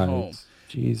you feel at home. guys.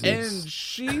 Jesus. And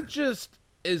she just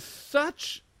is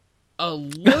such a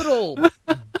little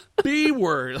B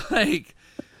word. Like,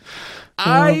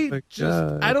 I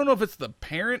don't know if it's the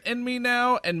parent in me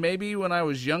now, and maybe when I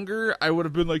was younger, I would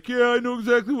have been like, yeah, I know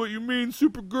exactly what you mean,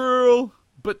 Supergirl.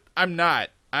 But I'm not.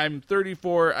 I'm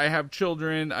 34. I have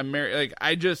children. I'm married.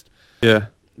 Like, yeah.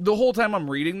 The whole time I'm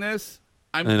reading this,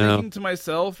 I'm thinking to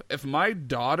myself, if my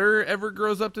daughter ever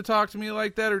grows up to talk to me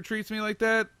like that or treats me like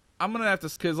that, I'm going to have to,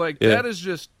 because, like, that is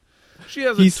just, she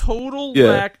has a total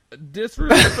lack,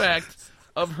 disrespect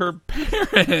of her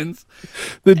parents.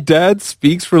 The dad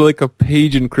speaks for like a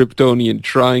page in Kryptonian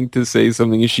trying to say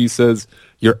something, and she says,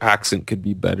 your accent could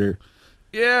be better.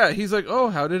 Yeah, he's like, oh,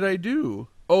 how did I do?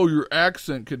 Oh, your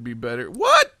accent could be better.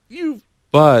 What? You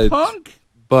punk?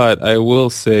 But I will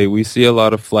say, we see a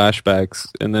lot of flashbacks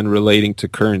and then relating to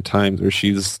current times where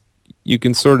you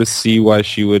can sort of see why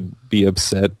she would be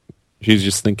upset. She's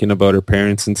just thinking about her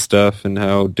parents and stuff and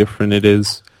how different it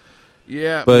is.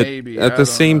 Yeah, but maybe. At the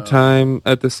same time,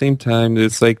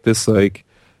 it's like this, like,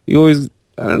 you always,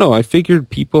 I don't know, I figured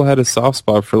people had a soft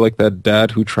spot for, like, that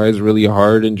dad who tries really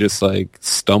hard and just, like,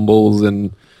 stumbles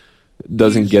and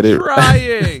doesn't get it.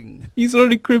 Trying. He's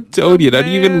learning Kryptonian. How do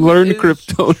you even learn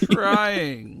Kryptonian?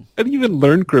 Trying. How do you even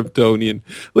learn Kryptonian?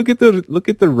 Look at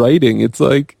the writing. It's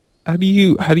like, how do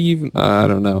you even, I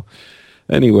don't know.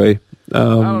 Anyway. I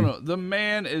don't know. The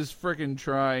man is freaking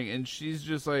trying, and she's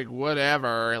just like,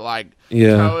 whatever, like,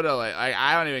 totally, like,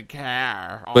 I don't even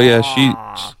care. But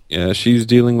yeah, she's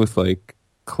dealing with, like,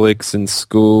 cliques in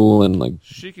school and, like,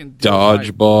 she can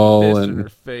dodgeball and in her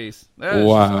face.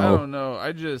 Wow. I don't know.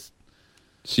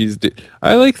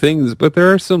 I like things, but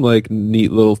there are some, like,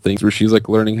 neat little things where she's, like,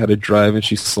 learning how to drive and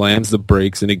she slams the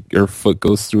brakes and her foot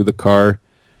goes through the car.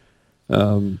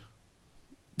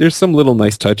 there's some little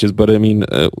nice touches, but I mean,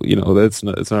 that's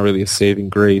not, it's not really a saving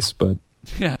grace, but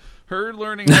Yeah. Her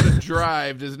learning how to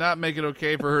drive does not make it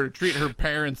okay for her to treat her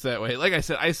parents that way. Like I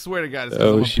said, I swear to God, it's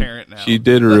because I'm a parent now. She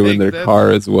did ruin their car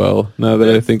as well. Now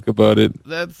that I think about it,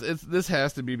 this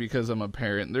has to be because I'm a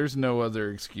parent. There's no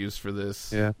other excuse for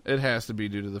this. Yeah, it has to be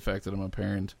due to the fact that I'm a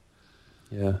parent.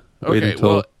 Yeah. Okay.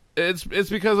 Well, it's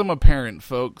because I'm a parent,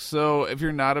 folks. So if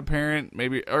you're not a parent,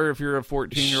 maybe, or if you're a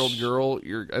 14-year-old girl,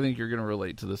 I think you're gonna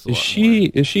relate to this a lot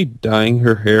more. Is she dyeing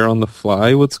her hair on the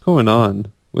fly? What's going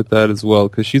on with that as well?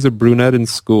 Because she's a brunette in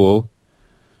school,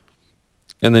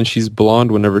 and then she's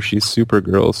blonde whenever she's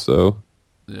Supergirl. So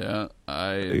yeah,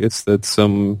 I guess that's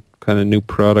some kind of new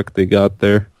product they got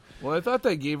there. Well, I thought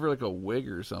they gave her like a wig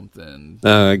or something.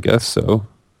 I guess so.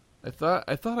 I thought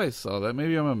I saw that.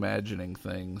 Maybe I'm imagining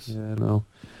things. Yeah, no.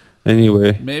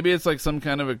 Anyway, maybe it's like some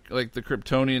kind of like the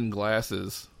Kryptonian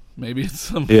glasses. Maybe it's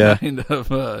some kind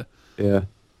of yeah.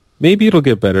 Maybe it'll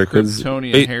get better because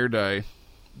Kryptonian hair dye.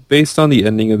 Based on the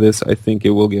ending of this, I think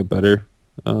it will get better.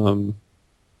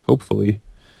 Hopefully,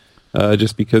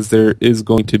 just because there is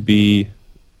going to be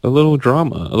a little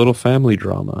drama, a little family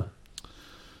drama.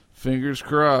 Fingers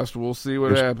crossed. We'll see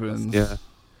what happens. Yeah.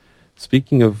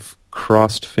 Speaking of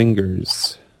crossed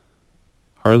fingers,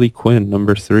 Harley Quinn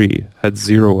 #3 had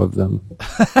 0 of them.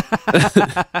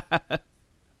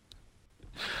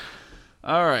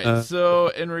 All right. So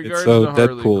in regards to Harley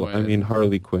Deadpool, Quinn, I mean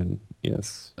Harley Quinn.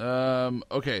 Yes.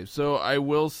 Okay. So I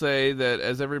will say that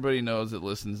as everybody knows that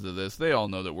listens to this, they all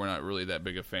know that we're not really that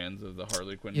big of fans of the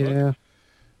Harley Quinn book.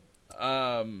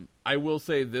 I will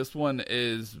say this one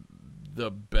is the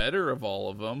better of all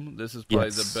of them. This is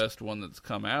probably the best one that's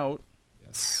come out.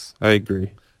 Yes, I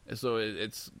agree. So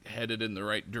it's headed in the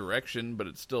right direction, but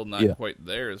it's still not quite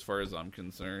there as far as I'm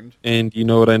concerned. And you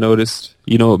know what I noticed?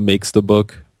 You know what makes the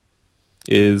book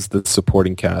is the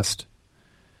supporting cast.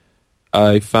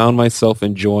 I found myself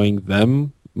enjoying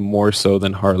them more so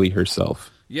than Harley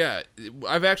herself. Yeah,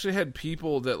 I've actually had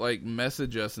people that like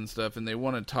message us and stuff, and they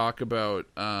want to talk about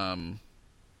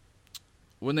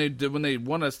when they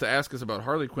want us to ask us about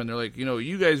Harley Quinn. They're like,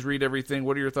 you guys read everything.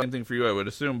 What are your thoughts? Thing for you, I would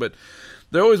assume, but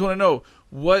they always want to know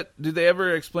what did they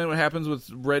ever explain what happens with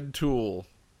Red Tool?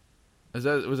 Was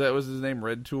his name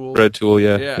Red Tool? Red Tool,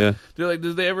 yeah. They're like,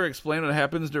 did they ever explain what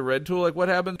happens to Red Tool? Like, what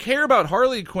happened? Care about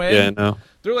Harley Quinn? Yeah, no.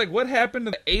 They're like, what happened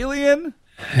to the Alien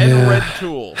and Red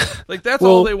Tool? Like, that's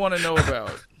all they want to know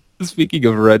about. Speaking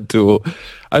of Red Tool,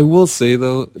 I will say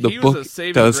though the book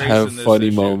does have funny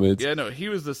moments. Yeah, no, he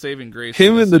was the saving grace.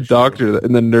 Him and the doctor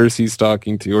and the nurse he's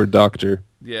talking to, or doctor.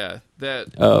 Yeah,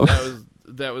 that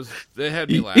was they had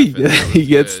me laughing. He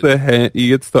gets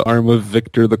the arm of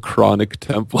Victor the Chronic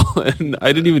Temple, and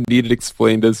I didn't even need it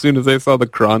explained as soon as I saw the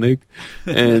Chronic,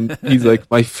 and he's like,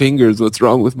 "My fingers, what's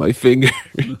wrong with my fingers?"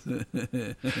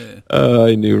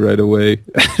 I knew right away.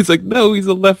 It's like, no, he's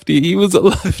a lefty. He was a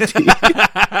lefty.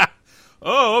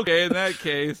 Oh, okay. In that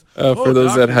case, for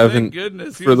those that haven't,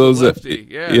 for those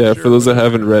that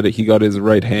haven't read it, he got his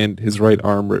right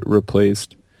arm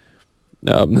replaced.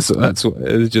 So that's what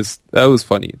it was. That was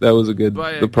funny. That was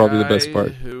probably the best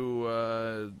part.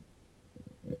 Who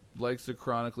likes to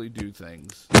chronically do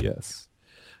things? Yes,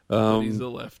 but he's a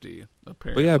lefty.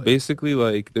 Apparently, but yeah, basically,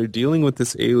 like they're dealing with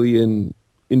this alien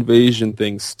invasion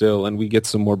thing still, and we get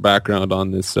some more background on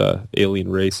this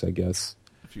alien race, I guess,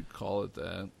 if you call it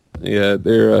that. Yeah,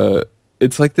 they're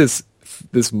it's like this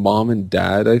mom and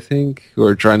dad, I think, who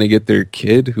are trying to get their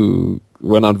kid who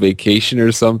went on vacation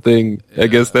or something. Yeah. I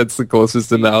guess that's the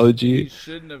closest analogy. He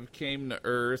shouldn't have came to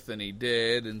Earth, and he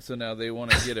did, and so now they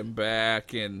want to get him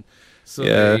back, and so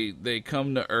they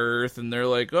come to Earth, and they're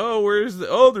like,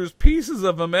 there's pieces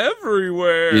of him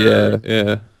everywhere.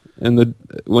 Yeah. And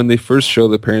when they first show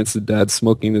the parents, the dad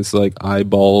smoking this like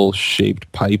eyeball shaped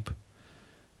pipe.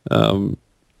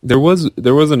 There was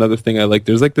another thing I liked.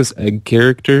 There's like this egg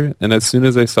character, and as soon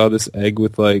as I saw this egg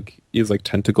with he has like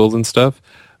tentacles and stuff,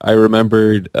 I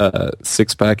remembered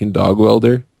Six Pack and Dog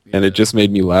Welder, and it just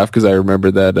made me laugh because I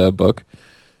remembered that book,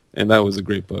 and that was a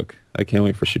great book. I can't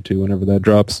wait for issue 2 whenever that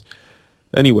drops.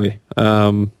 Anyway,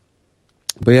 but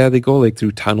yeah, they go like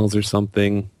through tunnels or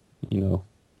something,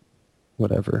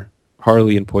 whatever.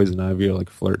 Harley and Poison Ivy are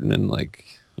like flirting and like.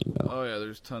 Oh yeah,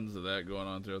 there's tons of that going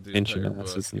on throughout the entire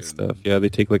book and stuff. Yeah, they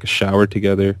take like a shower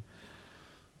together.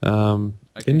 I mean,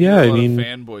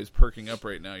 fanboys perking up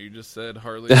right now. You just said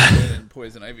Harley and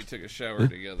Poison Ivy took a shower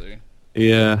together.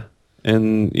 Yeah,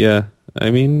 and yeah,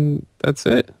 I mean that's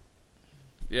it.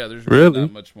 Yeah, there's really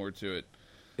not much more to it.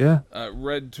 Yeah,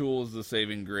 Red Tool is the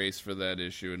saving grace for that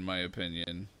issue, in my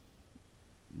opinion.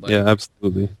 Like, yeah,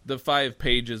 absolutely. the 5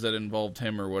 pages that involved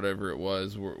him or whatever it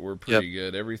was were pretty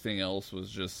good. Everything else was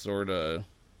just sort of...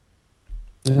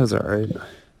 It was alright.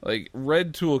 Like,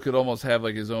 Red Tool could almost have,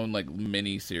 like, his own, like,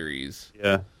 mini-series.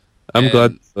 Yeah. I'm And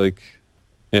glad, like,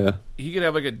 yeah. he could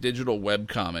have, like, a digital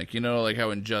webcomic. You know, like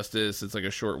how Injustice, it's like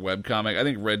a short webcomic. I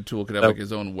think Red Tool could have, like,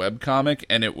 his own webcomic,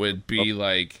 and it would be,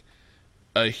 like,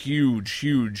 a huge,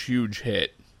 huge, huge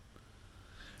hit.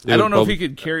 I don't know if he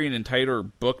could carry an entire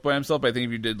book by himself, but I think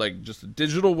if you did, like, just a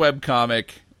digital webcomic,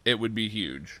 it would be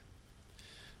huge.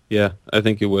 Yeah, I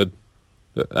think it would.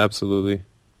 Absolutely.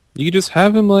 You could just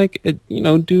have him, like,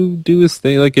 do his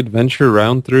thing, like, adventure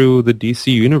around through the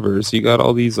DC universe. You got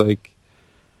all these, like,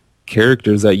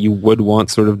 characters that you would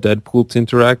want sort of Deadpool to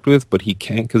interact with, but he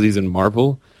can't because he's in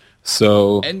Marvel.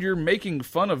 So... And you're making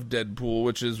fun of Deadpool,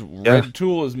 which is Red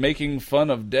Tool is making fun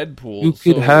of Deadpool. You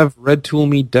could have Red Tool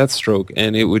meet Deathstroke,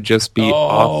 and it would just be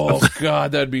awesome. Oh,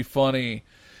 God, that'd be funny.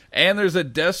 And there's a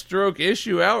Deathstroke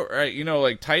issue out right,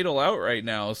 like, title out right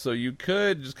now, so you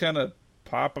could just kind of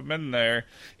pop him in there.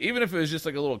 Even if it was just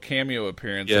like a little cameo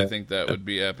appearance, I think that would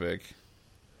be epic.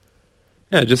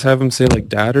 Yeah, just have him say, like,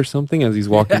 Dad or something as he's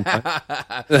walking by.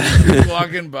 He's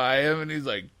walking by him, and he's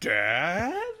like,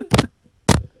 Dad?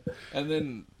 And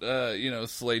then,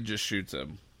 Slade just shoots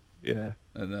him. Yeah.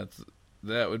 And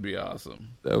that would be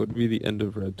awesome. That would be the end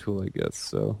of Red Tool, I guess,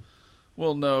 so...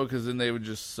 Well, no, because then they would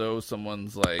just sew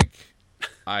someone's, like,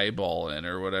 eyeball in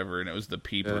or whatever, and it was the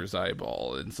Peeper's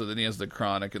eyeball. And so then he has the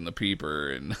Chronic and the Peeper,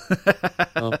 and...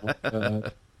 Oh, my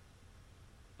God.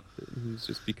 He's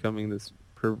just becoming this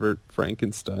pervert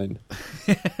Frankenstein.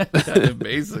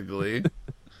 Basically.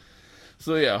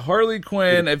 So, yeah, Harley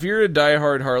Quinn. If you're a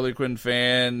diehard Harley Quinn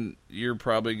fan, you're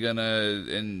probably going to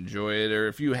enjoy it. Or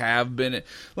if you have been...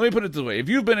 Let me put it this way. If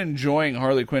you've been enjoying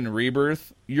Harley Quinn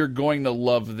Rebirth, you're going to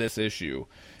love this issue.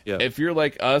 Yeah. If you're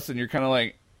like us and you're kind of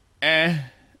like,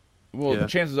 well,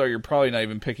 chances are you're probably not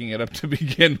even picking it up to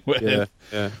begin with.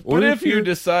 Yeah. But if you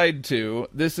decide to,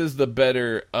 this is the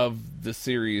better of the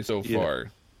series so far.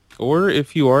 Or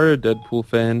if you are a Deadpool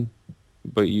fan,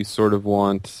 but you sort of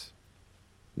want...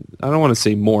 I don't want to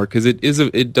say more because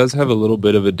it does have a little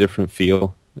bit of a different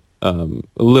feel, a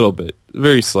little bit,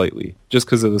 very slightly, just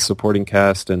because of the supporting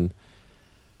cast, and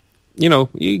you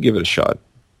give it a shot,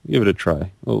 give it a try,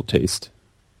 a little taste.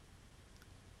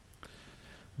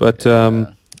 But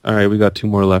all right, we got 2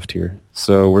 more left here,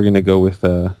 so we're gonna go with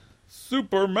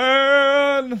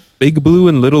Superman, Big Blue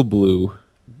and Little Blue.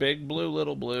 Big Blue,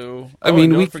 Little Blue. I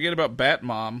mean, don't forget about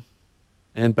Batmom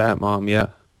and Batmom, yeah.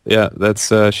 Yeah, that's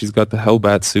she's got the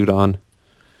Hellbat suit on,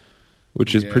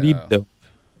 which is pretty dope.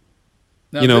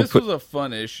 Now, this was a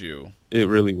fun issue. It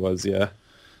really was, yeah.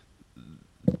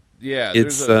 Yeah,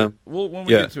 when we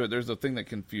get to it, there's a thing that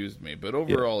confused me, but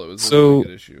overall, it was a really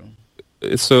good issue.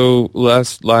 So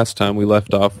last time we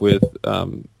left off with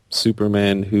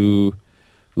Superman, who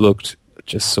looked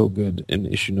just so good in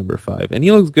issue number 5, and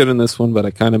he looks good in this one, but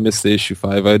I kind of missed the issue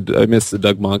 5. I missed the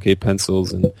Doug Mahnke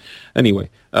pencils, and anyway,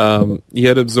 he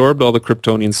had absorbed all the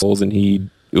Kryptonian souls, and it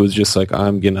was just like,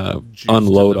 I'm gonna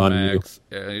unload on you.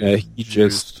 Yeah, he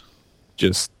just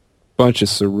bunch of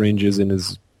syringes in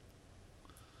his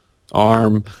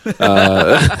arm.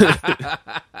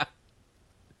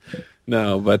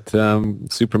 No, but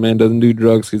Superman doesn't do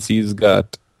drugs because he's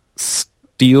got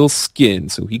steel skin,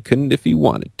 so he couldn't if he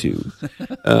wanted to.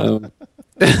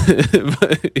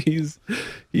 But he's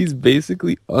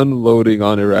basically unloading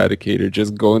on Eradicator,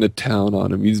 just going to town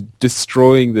on him. He's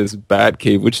destroying this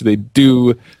Batcave, which they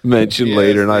do mention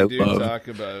later, and I love. Talk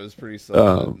about it. It was pretty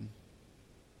solid.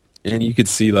 And you could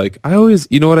see, like, I always,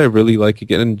 what I really like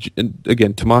again,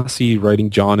 Tomasi writing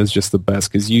John is just the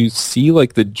best because you see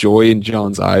like the joy in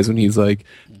John's eyes when he's like,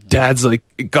 Dad's like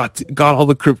got all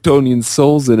the Kryptonian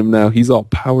souls in him now. He's all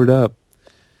powered up,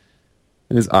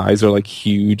 and his eyes are like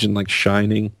huge and like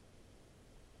shining.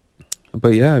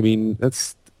 But yeah, I mean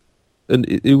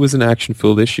it was an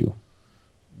action-filled issue.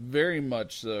 Very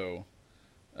much so.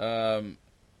 The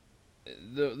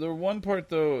one part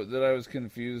though that I was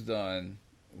confused on.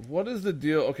 What is the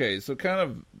deal? Okay, so kind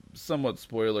of somewhat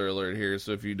spoiler alert here,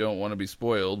 so if you don't want to be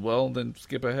spoiled, well, then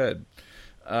skip ahead.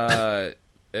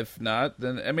 If not,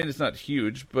 then, I mean, it's not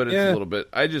huge, but it's a little bit.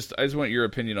 I just want your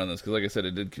opinion on this, because like I said,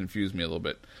 it did confuse me a little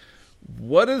bit.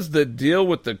 What is the deal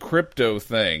with the crypto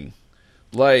thing?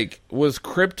 Like, was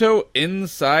crypto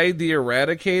inside the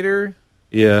Eradicator?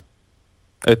 Yeah.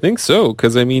 I think so,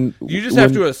 because I mean... You just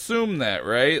have to assume that,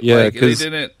 right? Yeah, like, they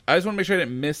didn't... I just want to make sure I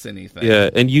didn't miss anything.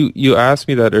 Yeah, and you asked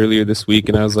me that earlier this week,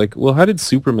 and I was like, well, how did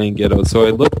Superman get out? So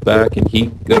I looked back, and he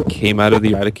came out of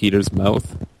the Eradicator's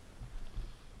mouth.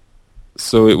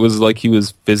 So it was like he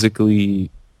was physically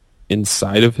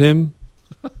inside of him.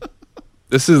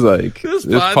 This is like this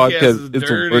podcast is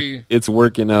dirty. It's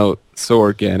working out so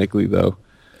organically though.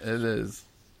 It is.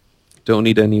 Don't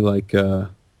need any like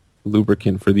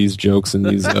lubricant for these jokes and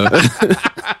these going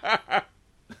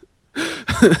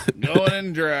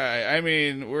in dry. I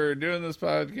mean, we're doing this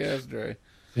podcast dry.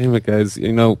 Damn it, guys!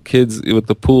 You know, kids with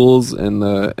the pools and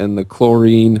the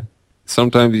chlorine.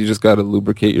 Sometimes you just got to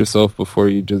lubricate yourself before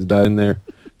you just dive in there,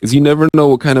 because you never know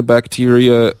what kind of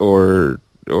bacteria or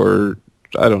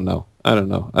I don't know. I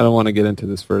don't want to get into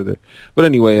this further. But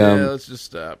anyway, let's just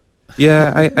stop.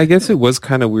 Yeah, I guess it was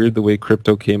kind of weird the way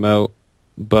Krypto came out,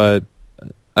 but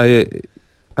I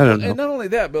don't know. And not only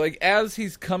that, but like as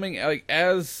he's coming, like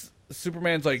as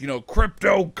Superman's like,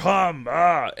 Krypto come,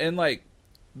 and like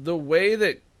the way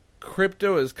that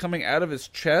Krypto is coming out of his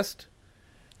chest,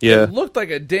 yeah, it looked like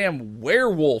a damn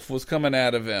werewolf was coming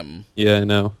out of him. Yeah, I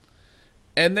know.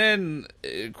 And then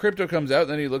Krypto comes out,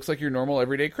 and then he looks like your normal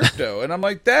everyday Krypto. And I'm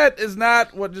like, that is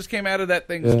not what just came out of that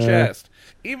thing's chest.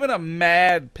 Even a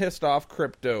mad, pissed off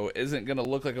Krypto isn't going to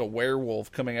look like a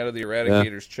werewolf coming out of the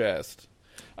Eradicator's chest.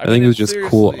 I think it was just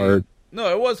cool art. No,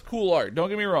 it was cool art. Don't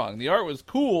get me wrong. The art was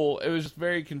cool. It was just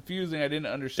very confusing. I didn't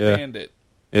understand it.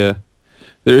 Yeah.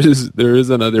 There is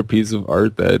another piece of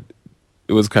art that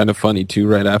it was kind of funny too.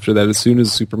 Right after that, as soon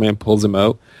as Superman pulls him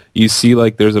out, you see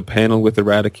like there's a panel with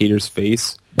Eradicator's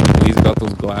face. And he's got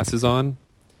those glasses on,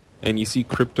 and you see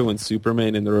Krypto and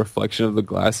Superman in the reflection of the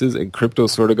glasses, and Krypto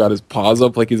sort of got his paws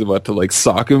up like he's about to like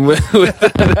sock him with it.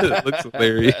 It looks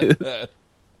hilarious,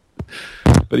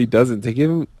 but he doesn't. They give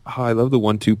him. Oh, I love the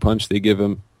 1-2 punch they give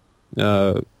him.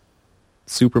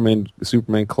 Superman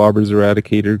clobbers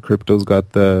Eradicator. Krypto's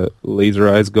got the laser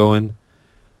eyes going.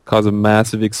 Cause a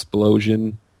massive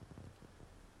explosion,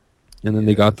 and then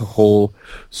they got the whole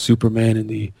Superman and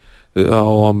the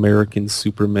American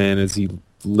Superman as he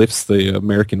lifts the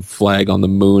American flag on the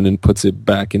moon and puts it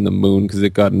back in the moon because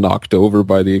it got knocked over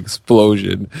by the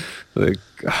explosion. Like,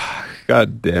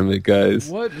 God damn it, guys!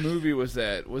 What movie was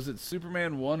that? Was it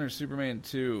Superman 1 or Superman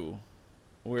 2,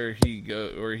 where he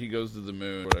goes to the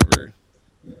moon, or whatever?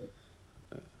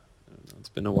 It's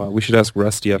been a while. We should ask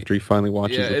Rusty after he finally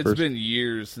watches the first. Yeah, it's been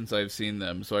years since I've seen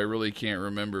them, so I really can't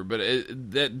remember. But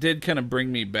that did kind of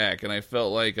bring me back, and I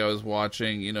felt like I was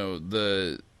watching,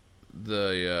 the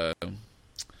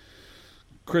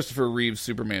Christopher Reeve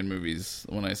Superman movies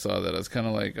when I saw that. I was kind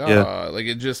of like, like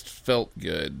it just felt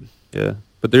good. Yeah,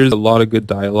 but there's a lot of good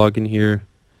dialogue in here.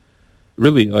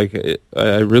 Really, like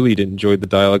I really did enjoy the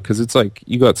dialogue because it's like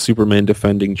you got Superman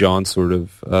defending John sort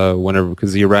of whenever,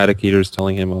 because the Eradicator's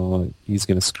telling him, oh, he's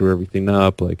gonna screw everything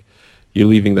up. Like you're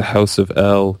leaving the House of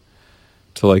El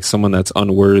to like someone that's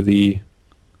unworthy.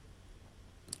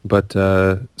 But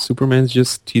Superman's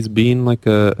he's being like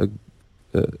a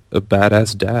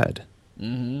badass dad.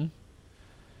 Mm-hmm.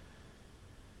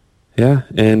 Yeah,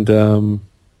 and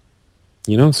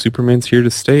Superman's here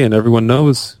to stay, and everyone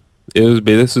knows.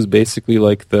 This was basically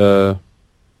like the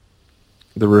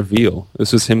reveal.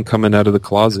 This was him coming out of the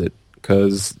closet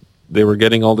because they were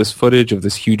getting all this footage of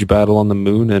this huge battle on the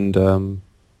moon, and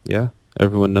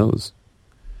everyone knows.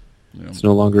 Yeah. It's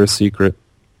no longer a secret.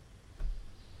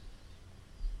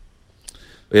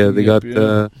 But yeah, they got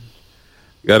a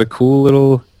cool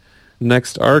little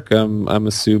next arc. I'm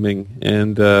assuming,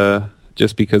 and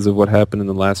just because of what happened in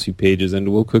the last few pages,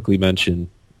 and we'll quickly mention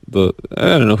I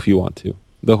don't know if you want to.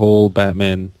 The whole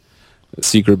Batman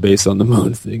secret base on the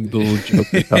moon thing, the little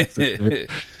joke.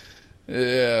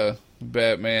 Yeah,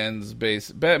 Batman's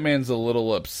base. Batman's a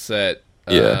little upset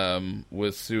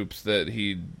with Supes that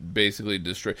he basically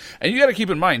destroyed. And you got to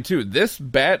keep in mind, too, this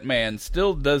Batman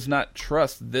still does not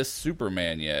trust this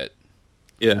Superman yet.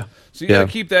 Yeah. So you got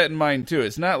to keep that in mind, too.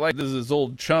 It's not like this is his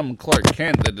old chum Clark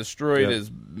Kent that destroyed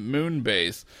his moon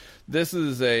base. This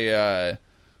is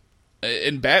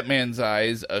in Batman's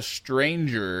eyes, a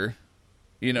stranger,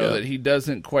 that he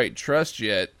doesn't quite trust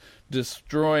yet,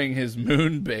 destroying his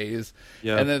moon base,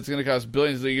 and then it's going to cost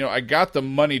billions. I got the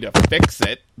money to fix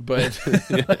it, but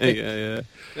yeah.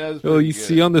 Well, you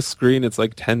see on the screen, it's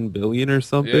like 10 billion or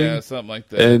something. Yeah, something like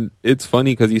that. And it's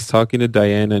funny because he's talking to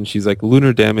Diana, and she's like,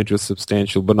 "Lunar damage was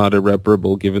substantial, but not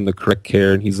irreparable, given the correct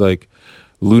care." And he's like,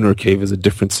 "Lunar cave is a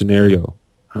different scenario."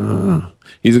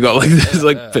 He's got like this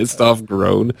like pissed off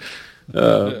groan.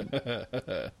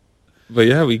 But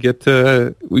yeah, we get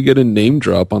a name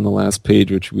drop on the last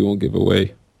page, which we won't give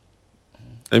away.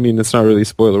 I mean, it's not really a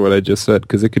spoiler what I just said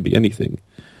because it could be anything.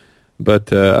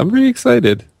 But I'm very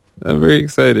excited. I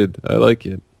like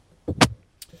it.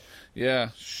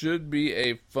 Yeah, should be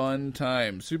a fun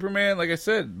time. Superman, like I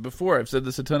said before, I've said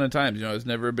this a ton of times. I was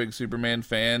never a big Superman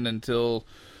fan until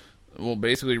well,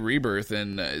 basically Rebirth,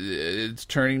 and it's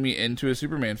turning me into a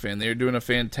Superman fan. They're doing a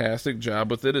fantastic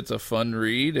job with it. It's a fun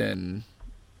read, and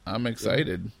I'm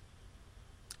excited.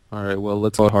 All right, well,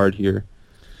 let's go hard here.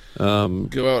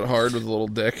 Go out hard with a little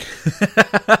dick.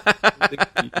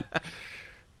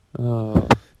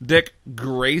 Dick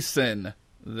Grayson,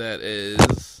 that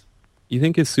is. You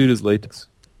think his suit is latex?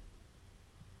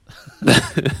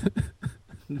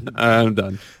 I'm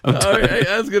done.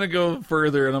 I was gonna go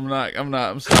further, and I'm not.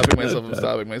 I'm stopping myself. I'm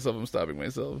stopping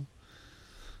myself.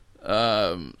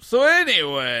 So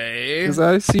anyway, because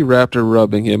I see Raptor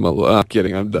rubbing him a lot. I'm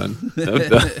kidding. I'm done.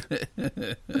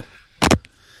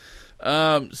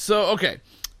 So okay,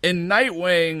 in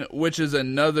Nightwing, which is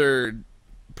another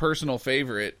personal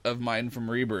favorite of mine from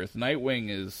Rebirth, Nightwing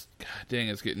is, god dang,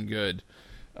 it's getting good.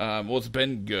 Well, it's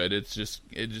been good. It just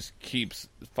keeps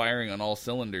firing on all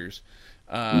cylinders.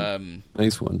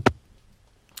 Nice one.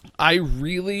 I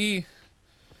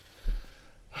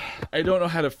don't know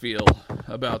how to feel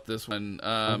about this one,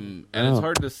 and it's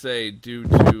hard to say due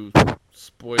to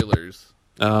spoilers.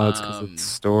 Oh, it's because it's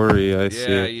story. I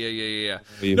see. Yeah.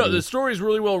 No, the story is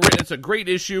really well written. It's a great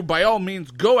issue. By all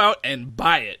means, go out and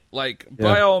buy it.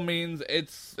 By all means,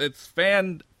 it's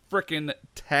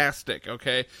fan-frickin-tastic,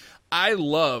 okay? I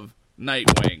love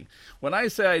Nightwing. When I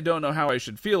say I don't know how I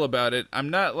should feel about it, I'm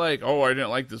not like, oh, I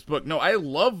didn't like this book. No, I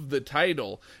love the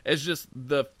title. It's just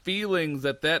the feelings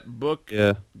that book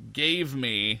gave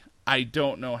me, I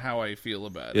don't know how I feel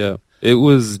about it. Yeah, it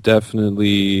was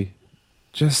definitely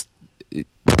just...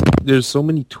 there's so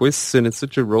many twists, and it's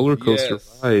such a roller coaster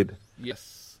ride.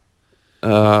 Yes.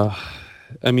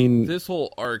 I mean, this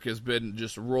whole arc has been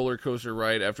just roller coaster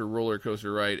ride after roller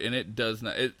coaster ride, and it does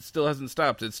not. It still hasn't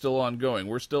stopped. It's still ongoing.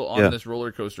 We're still on this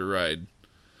roller coaster ride,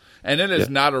 and it is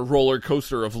not a roller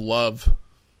coaster of love.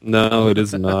 No, it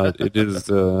is not. It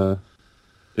is. I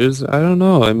don't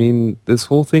know. I mean, this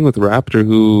whole thing with Raptor,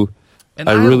 who and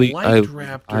I really,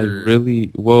 Raptor. I really.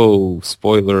 Whoa!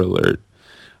 Spoiler alert.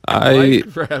 I like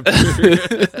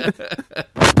Raptor.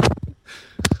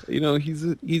 You know, he's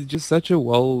just such a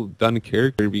well done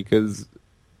character, because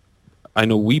I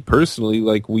know we personally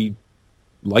we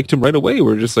liked him right away.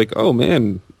 We're just like, oh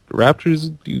man, Raptor's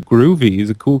groovy. He's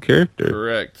a cool character.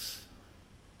 Correct.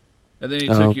 And then he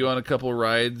took you on a couple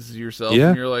rides yourself,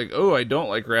 and you're like, oh, I don't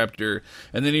like Raptor.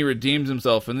 And then he redeems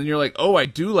himself, and then you're like, oh, I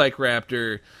do like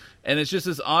Raptor. And it's just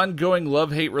this ongoing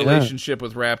love-hate relationship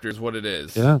with Raptor is what it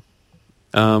is. Yeah.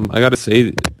 I gotta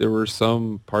say, there were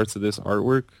some parts of this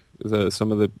artwork,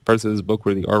 some of the parts of this book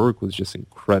where the artwork was just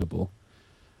incredible.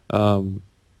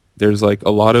 There's a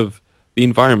lot of... the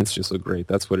environments just look great.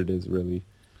 That's what it is, really.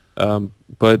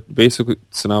 But basically,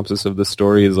 synopsis of the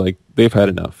story is they've had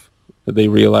enough. They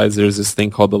realize there's this thing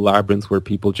called the Labyrinth where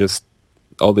people just...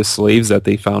 all the slaves that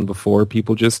they found before,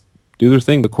 people just do their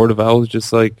thing. The Court of Owls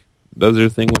just does their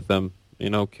thing with them. You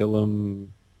know, kill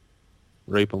them,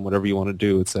 rape them, whatever you want to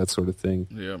do. It's that sort of thing.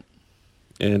 Yeah.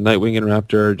 And Nightwing and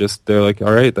Raptor are just... they're like,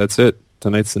 all right, that's it.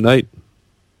 Tonight's the night.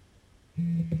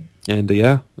 And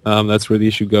that's where the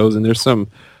issue goes. And there's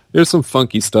some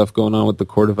funky stuff going on with the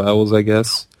Court of Owls, I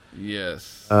guess.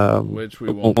 Yes. Which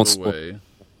we won't give away.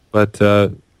 But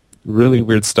really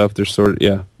weird stuff. There's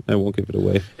I won't give it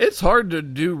away. It's hard to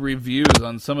do reviews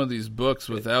on some of these books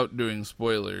without doing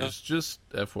spoilers. Just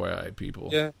FYI, people.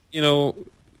 Yeah, you know,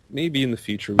 maybe in the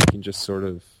future we can just sort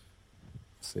of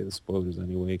say the spoilers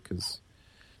anyway, because,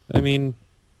 I mean,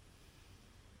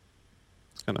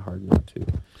 it's kind of hard not to.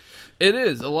 It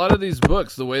is. A lot of these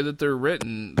books, the way that they're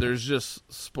written, there's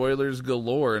just spoilers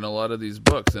galore in a lot of these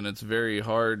books, and it's very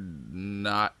hard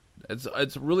not...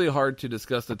 It's really hard to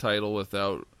discuss the title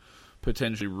without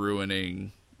potentially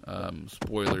ruining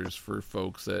spoilers for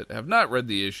folks that have not read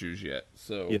the issues yet.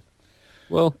 So, yeah.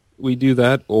 Well, we do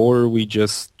that, or we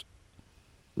just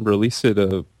release it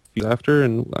a few after,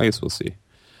 and I guess we'll see.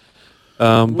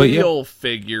 But we'll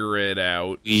figure it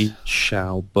out. We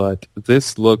shall. But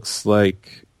this looks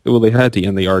like... well, they had to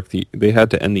end the arc. They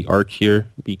had to end the arc here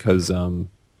because you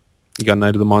got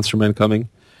Night of the Monster Men coming,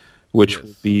 which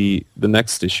will be the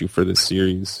next issue for this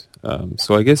series.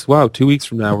 So I guess 2 weeks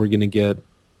from now we're gonna get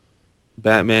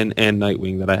Batman and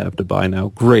Nightwing that I have to buy now.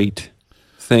 Great,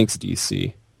 thanks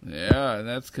DC. Yeah, and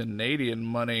that's Canadian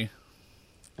money.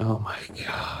 Oh my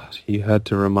God, you had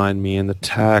to remind me, in the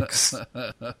tax.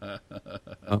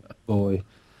 Oh boy,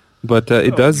 but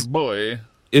it does. Boy.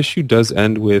 Issue does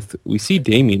end with, we see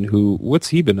Damian, who, what's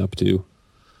he been up to?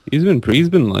 He's been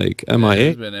MIA. Yeah,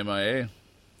 he's been MIA.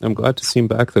 I'm glad to see him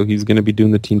back, though. He's going to be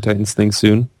doing the Teen Titans thing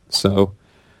soon, so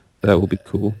that will be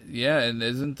cool. Yeah, and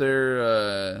isn't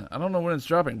there, I don't know when it's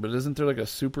dropping, but isn't there a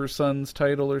Super Sons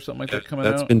title or something like that coming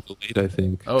out? That's been delayed, I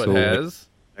think. Oh, it has?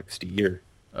 next year.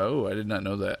 Oh, I did not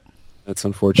know that. That's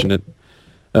unfortunate.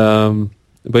 But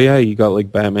yeah, you got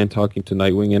like Batman talking to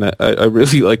Nightwing, and I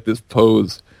really like this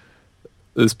pose.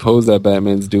 This pose that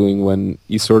Batman's doing when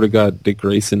you sort of got Dick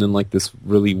Grayson in like this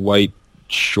really white,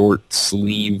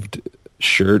 short-sleeved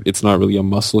shirt. It's not really a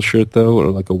muscle shirt though, or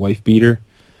like a wife beater.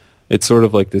 It's sort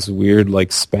of like this weird,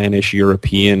 like Spanish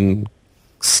European,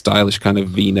 stylish kind of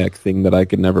V-neck thing that I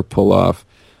could never pull off.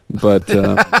 But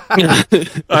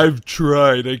I've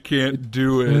tried. I can't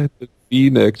do it. the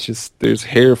V-neck, just there's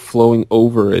hair flowing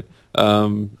over it.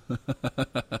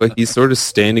 But he's sort of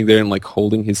standing there and like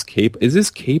holding his cape. Is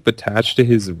his cape attached to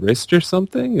his wrist or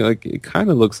something? Like it kind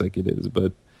of looks like it is,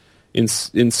 but in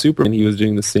Superman he was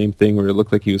doing the same thing where it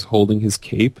looked like he was holding his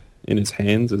cape in his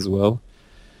hands as well.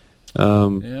 Yeah,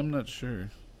 I'm not sure.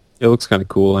 It looks kind of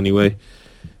cool anyway.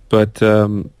 But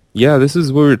yeah, this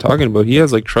is what we were talking about. He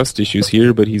has like trust issues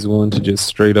here, but he's willing to just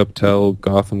straight up tell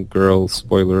Gotham Girl,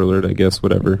 spoiler alert, I guess,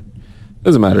 whatever.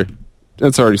 Doesn't matter.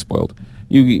 That's already spoiled.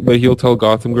 But he'll tell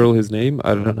Gotham Girl his name?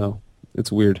 I don't know.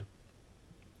 It's weird.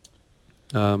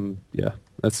 Yeah,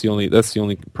 that's the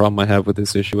only problem I have with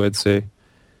this issue, I'd say.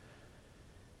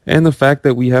 And the fact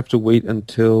that we have to wait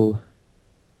until,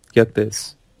 get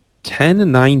this,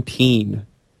 10/19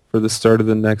 for the start of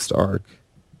the next arc.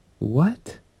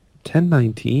 What?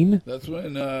 10/19? That's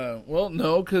when, well,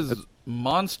 no, because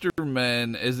Monster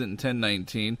Men isn't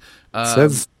 10/19. It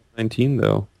says 19,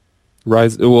 though.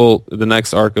 The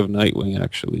next arc of Nightwing,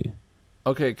 actually.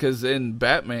 Okay, because in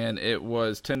Batman, it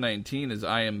was 10/19 is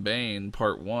I Am Bane,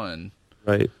 Part 1.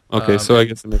 Right. Okay, so I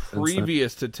guess it makes sense.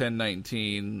 Previous to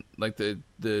 10/19, like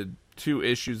the two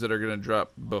issues that are going to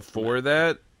drop before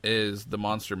that is the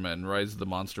Monster Men, Rise of the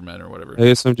Monster Men, or whatever. I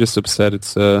guess I'm just upset it's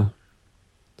such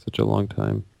a long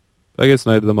time. But I guess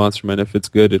Night of the Monster Men, if it's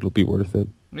good, it'll be worth it.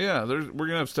 Yeah, we're going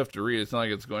to have stuff to read. It's not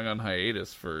like it's going on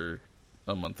hiatus for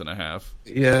a month and a half.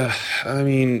 Yeah, I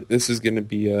mean, this is gonna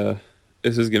be a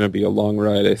long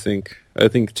ride. I think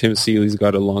Tim Seeley's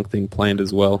got a long thing planned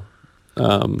as well,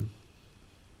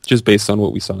 just based on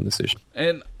what we saw in this issue.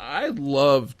 And I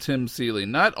love Tim Seeley,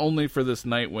 not only for this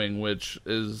Nightwing, which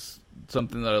is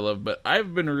something that I love, but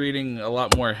I've been reading a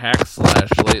lot more Hack Slash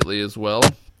lately as well,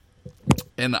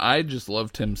 and I just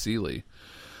love Tim Seeley.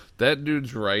 That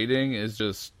dude's writing is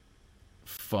just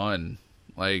fun.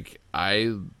 Like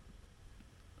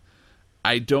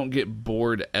I don't get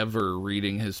bored ever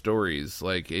reading his stories.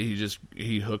 Like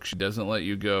he hooks you, doesn't let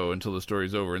you go until the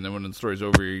story's over, and then when the story's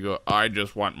over, you go, I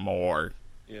just want more.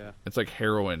 Yeah, it's like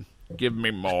heroin. Give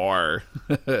me more.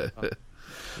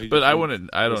 But I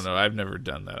don't know. I've never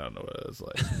done that. I don't know what it was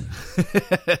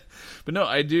like. But no,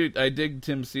 I dig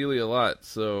Tim Seeley a lot.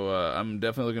 So I'm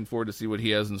definitely looking forward to see what he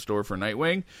has in store for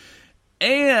Nightwing.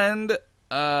 And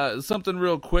something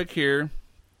real quick here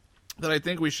that I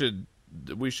think we should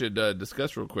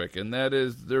discuss real quick, and that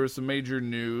is there was some major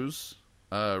news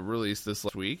released this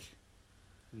last week.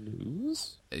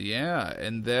 News? Yeah,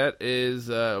 and that is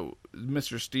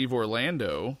Mr. Steve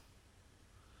Orlando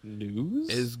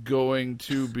is going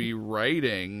to be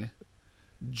writing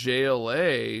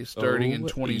JLA starting in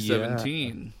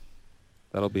 2017. Yeah.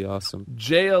 That'll be awesome.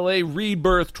 JLA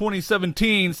Rebirth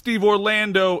 2017. Steve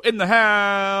Orlando in the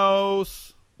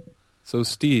house. So,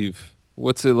 Steve,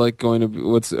 what's it like going to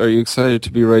be? Are you excited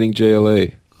to be writing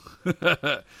JLA?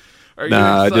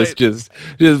 Just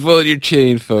pulling your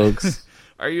chain, folks.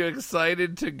 Are you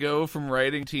excited to go from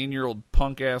writing teen-year-old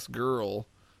punk-ass girl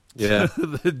to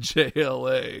the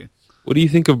JLA? What do you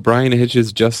think of Brian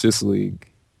Hitch's Justice League?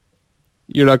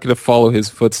 You're not going to follow his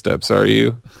footsteps, are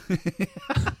you?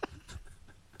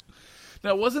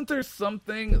 Now, wasn't there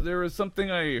something? There was something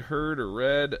I heard or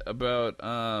read about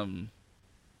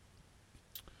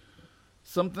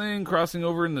something crossing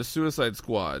over in the Suicide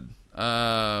Squad.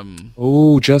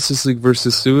 Justice League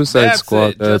versus Suicide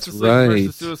Squad. That's Justice right. League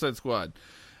versus Suicide Squad.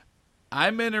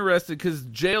 I'm interested because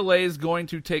JLA is going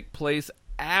to take place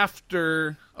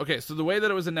after. Okay, so the way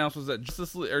that it was announced was that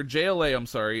JLA, I'm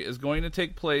sorry, is going to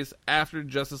take place after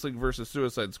Justice League versus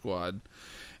Suicide Squad,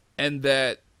 and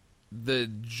that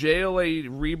the JLA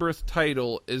Rebirth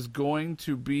title is going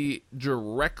to be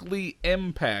directly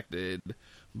impacted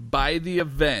by the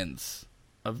events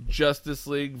of Justice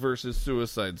League versus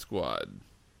Suicide Squad.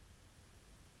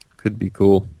 Could be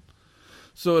cool.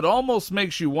 So it almost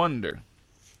makes you wonder.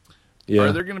 Yeah.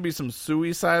 Are there going to be some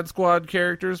Suicide Squad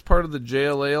characters part of the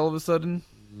JLA all of a sudden?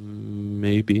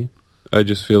 Maybe. I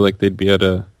just feel like they'd be at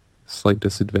a slight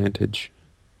disadvantage.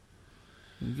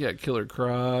 Yeah, Killer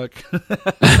Croc.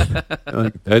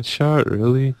 Like Deadshot,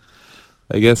 really?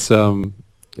 I guess. I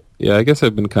guess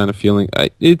I've been kind of feeling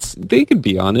they could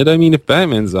be on it. I mean, if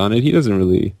Batman's on it, he doesn't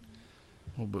really.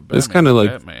 Oh, but It's kind of like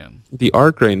Batman. the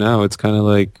arc right now. It's kind of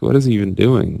like, what is he even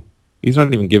doing? He's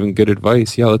not even giving good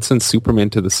advice. Yeah, let's send Superman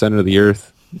to the center of the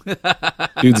earth.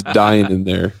 Dude's dying in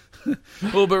there.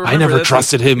 Well, but remember, I never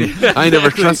trusted him. I never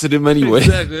trusted him anyway.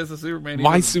 Exactly, that's a Superman.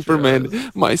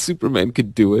 My Superman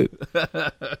could do it.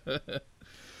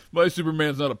 My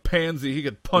Superman's not a pansy. He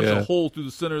could punch a hole through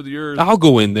the center of the earth. I'll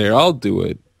go in there. I'll do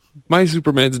it. My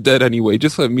Superman's dead anyway.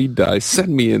 Just let me die. Send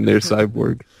me in there,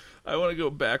 Cyborg. I want to go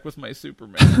back with my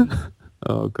Superman.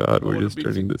 Oh God, we're just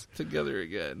turning this together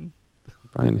again.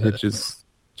 Bryan Hitch is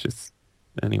just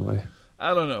anyway.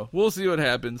 I don't know. We'll see what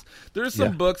happens. There's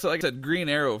some books, like I said, Green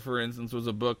Arrow, for instance, was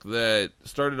a book that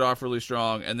started off really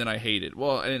strong, and then I hated.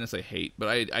 Well, I didn't say hate, but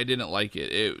I didn't like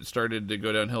it. It started to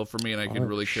go downhill for me, and I could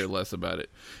really care less about it.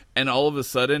 And all of a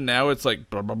sudden, now it's like,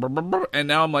 blah, blah, blah, blah, blah, and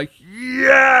now I'm like,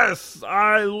 yes,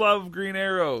 I love Green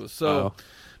Arrow. So,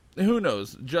 who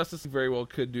knows? Justice very well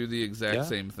could do the exact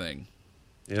same thing.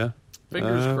 Yeah.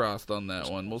 Fingers crossed on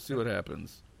that one. We'll see what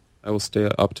happens. I will stay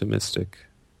optimistic.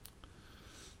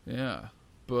 Yeah,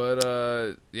 but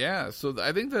so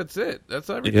I think that's it. That's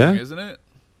everything, isn't it?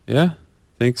 Yeah.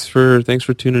 Thanks for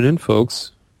tuning in,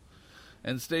 folks.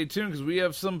 And stay tuned because we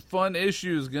have some fun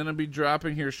issues going to be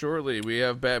dropping here shortly. We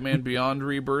have Batman Beyond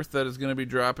Rebirth that is going to be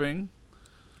dropping.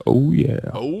 Oh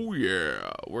yeah. Oh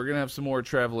yeah. We're going to have some more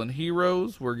Traveling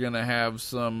Heroes. We're going to have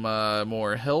some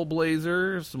more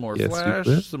Hellblazer, some more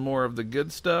Flash, some more of the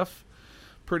good stuff.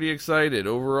 Pretty excited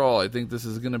overall. I think this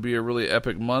is going to be a really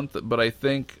epic month, but I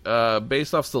think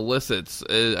based off solicits,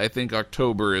 I think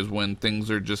October is when things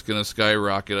are just going to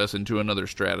skyrocket us into another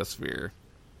stratosphere.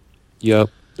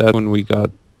 Yep, that's when we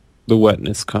got the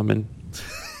wetness coming.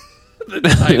 The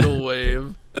tidal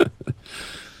wave.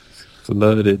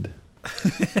 Flooded.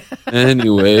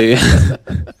 Anyway.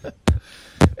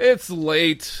 It's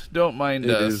late. Don't mind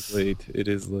us. It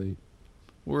is late.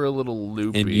 We're a little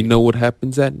loopy. And you know what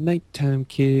happens at nighttime,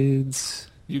 kids?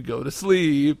 You go to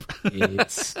sleep.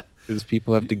 Yes. Because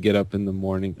people have to get up in the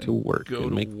morning to work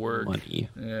and make money.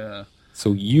 Yeah.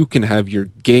 So you can have your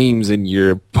games and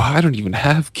your... I don't even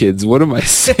have kids. What am I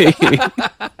saying?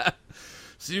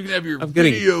 So you can have your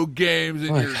video games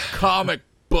and your comic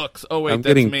books. Oh, wait, I'm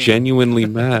getting genuinely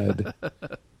mad.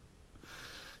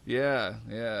 Yeah.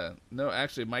 No,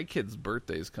 actually, my kid's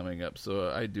birthday is coming up,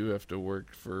 so I do have to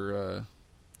work for...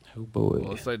 oh, boy.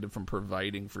 Well, aside from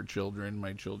providing for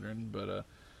my children, but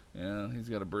yeah, he's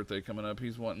got a birthday coming up.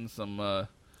 He's wanting some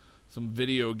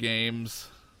video games.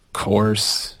 Of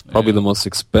course. Probably the most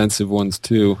expensive ones,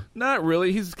 too. Not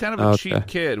really. He's kind of a cheap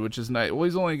kid, which is nice. Well,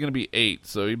 he's only going to be 8,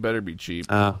 so he better be cheap.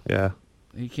 Oh, yeah.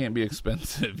 He can't be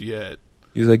expensive yet.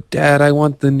 He's like, Dad, I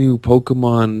want the new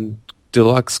Pokemon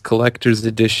Deluxe Collector's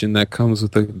Edition that comes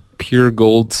with a pure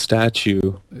gold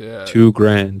statue. Yeah.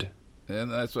 $2,000. And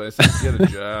that's why I said, get a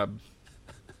job.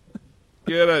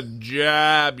 Get a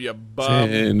job, you bum.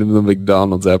 And the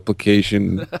McDonald's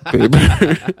application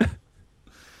paper.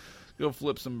 Go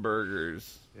flip some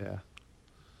burgers. Yeah.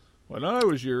 When I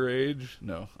was your age.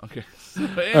 No. Okay. So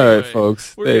anyway, all right,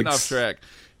 folks. We're getting off track.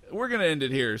 We're going to end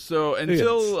it here. So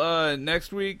until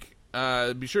next week,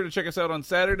 be sure to check us out on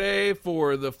Saturday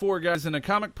for the 4 Guys in a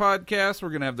Comic podcast. We're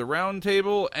going to have the round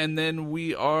table. And then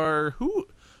we are...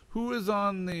 Who is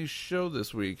on the show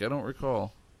this week? I don't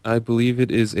recall. I believe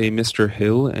it is a Mr.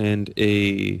 Hill and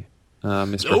a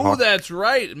Mr. Oh, that's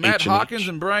right. Matt Hawkins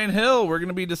and Brian Hill. We're going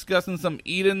to be discussing some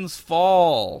Eden's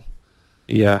Fall.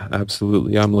 Yeah,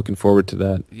 absolutely. I'm looking forward to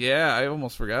that. Yeah, I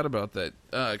almost forgot about that.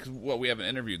 Because we haven't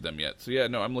interviewed them yet. So, yeah,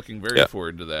 no, I'm looking very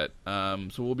forward to that.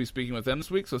 So we'll be speaking with them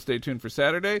this week, so stay tuned for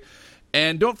Saturday.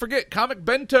 And don't forget, Comic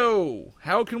Bento.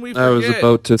 How can we forget? I was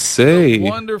about to say. The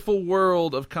wonderful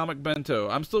world of Comic Bento.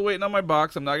 I'm still waiting on my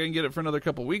box. I'm not going to get it for another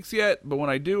couple weeks yet. But when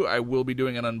I do, I will be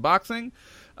doing an unboxing.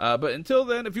 But until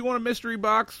then, if you want a mystery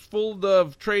box full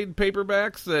of trade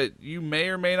paperbacks that you may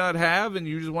or may not have and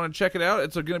you just want to check it out,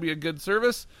 it's going to be a good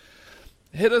service.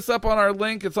 Hit us up on our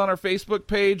link. It's on our Facebook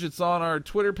page. It's on our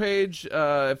Twitter page.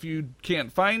 If you can't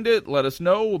find it, let us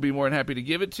know. We'll be more than happy to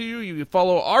give it to you. You can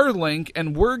follow our link,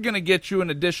 and we're going to get you an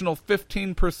additional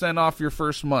 15% off your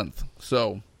first month.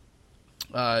 So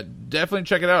definitely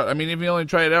check it out. I mean, if you only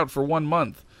try it out for 1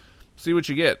 month, see what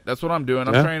you get. That's what I'm doing.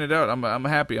 I'm trying it out. I'm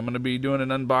happy. I'm going to be doing an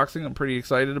unboxing. I'm pretty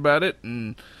excited about it,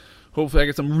 and hopefully I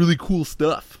get some really cool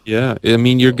stuff. Yeah, I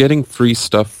mean, you're getting free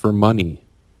stuff for money.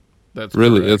 That's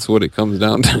really, correct. that's what it comes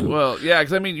down to. Well, yeah,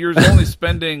 because I mean, you're only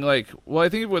spending I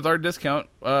think with our discount,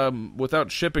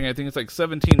 without shipping, I think it's like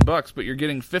 $17, but you're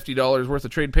getting $50 worth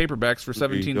of trade paperbacks for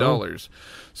 $17.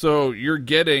 So you're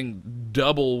getting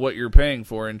double what you're paying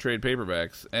for in trade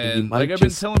paperbacks. And like I've been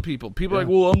telling people are like,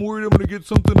 well, I'm worried I'm going to get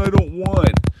something I don't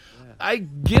want. I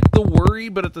get the worry,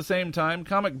 but at the same time,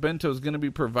 Comic Bento is going to be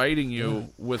providing you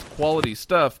with quality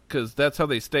stuff because that's how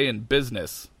they stay in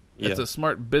business. It's a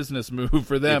smart business move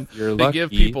for them to give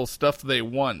people stuff they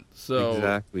want. So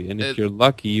exactly, and if you're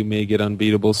lucky, you may get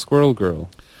Unbeatable Squirrel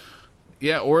Girl.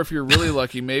 Yeah, or if you're really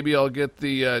lucky, maybe I'll get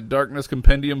the Darkness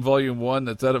Compendium Volume 1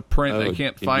 that's out of print I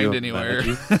can't find anywhere.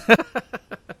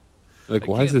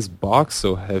 Why is this box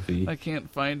so heavy? I can't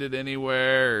find it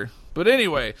anywhere. But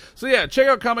anyway, so yeah, check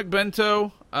out Comic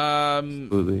Bento.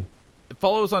 Absolutely.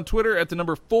 Follow us on Twitter at the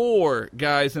number 4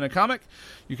 Guys in a Comic.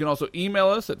 You can also email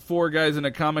us at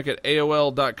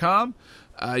 4guysinacomic@aol.com.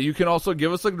 You can also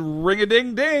give us a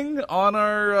ring-a-ding-ding on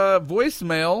our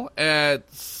voicemail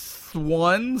at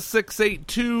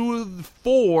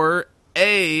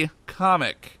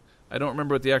 1-682-4-A-COMIC. I don't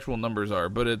remember what the actual numbers are,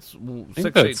 but it's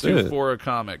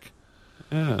 682-4-A-COMIC.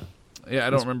 Yeah. Yeah,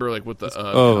 I don't remember what the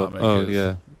comic is.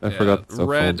 Yeah. I forgot the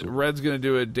Red's going to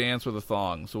do a dance with a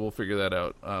thong, so we'll figure that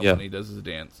out when he does his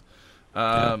dance.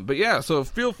 But yeah, so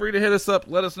feel free to hit us up.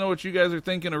 Let us know what you guys are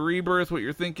thinking of Rebirth, what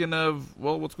you're thinking of,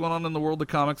 what's going on in the world of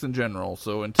comics in general.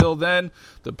 So until then,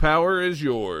 the power is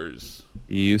yours.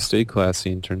 You stay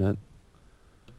classy, Internet.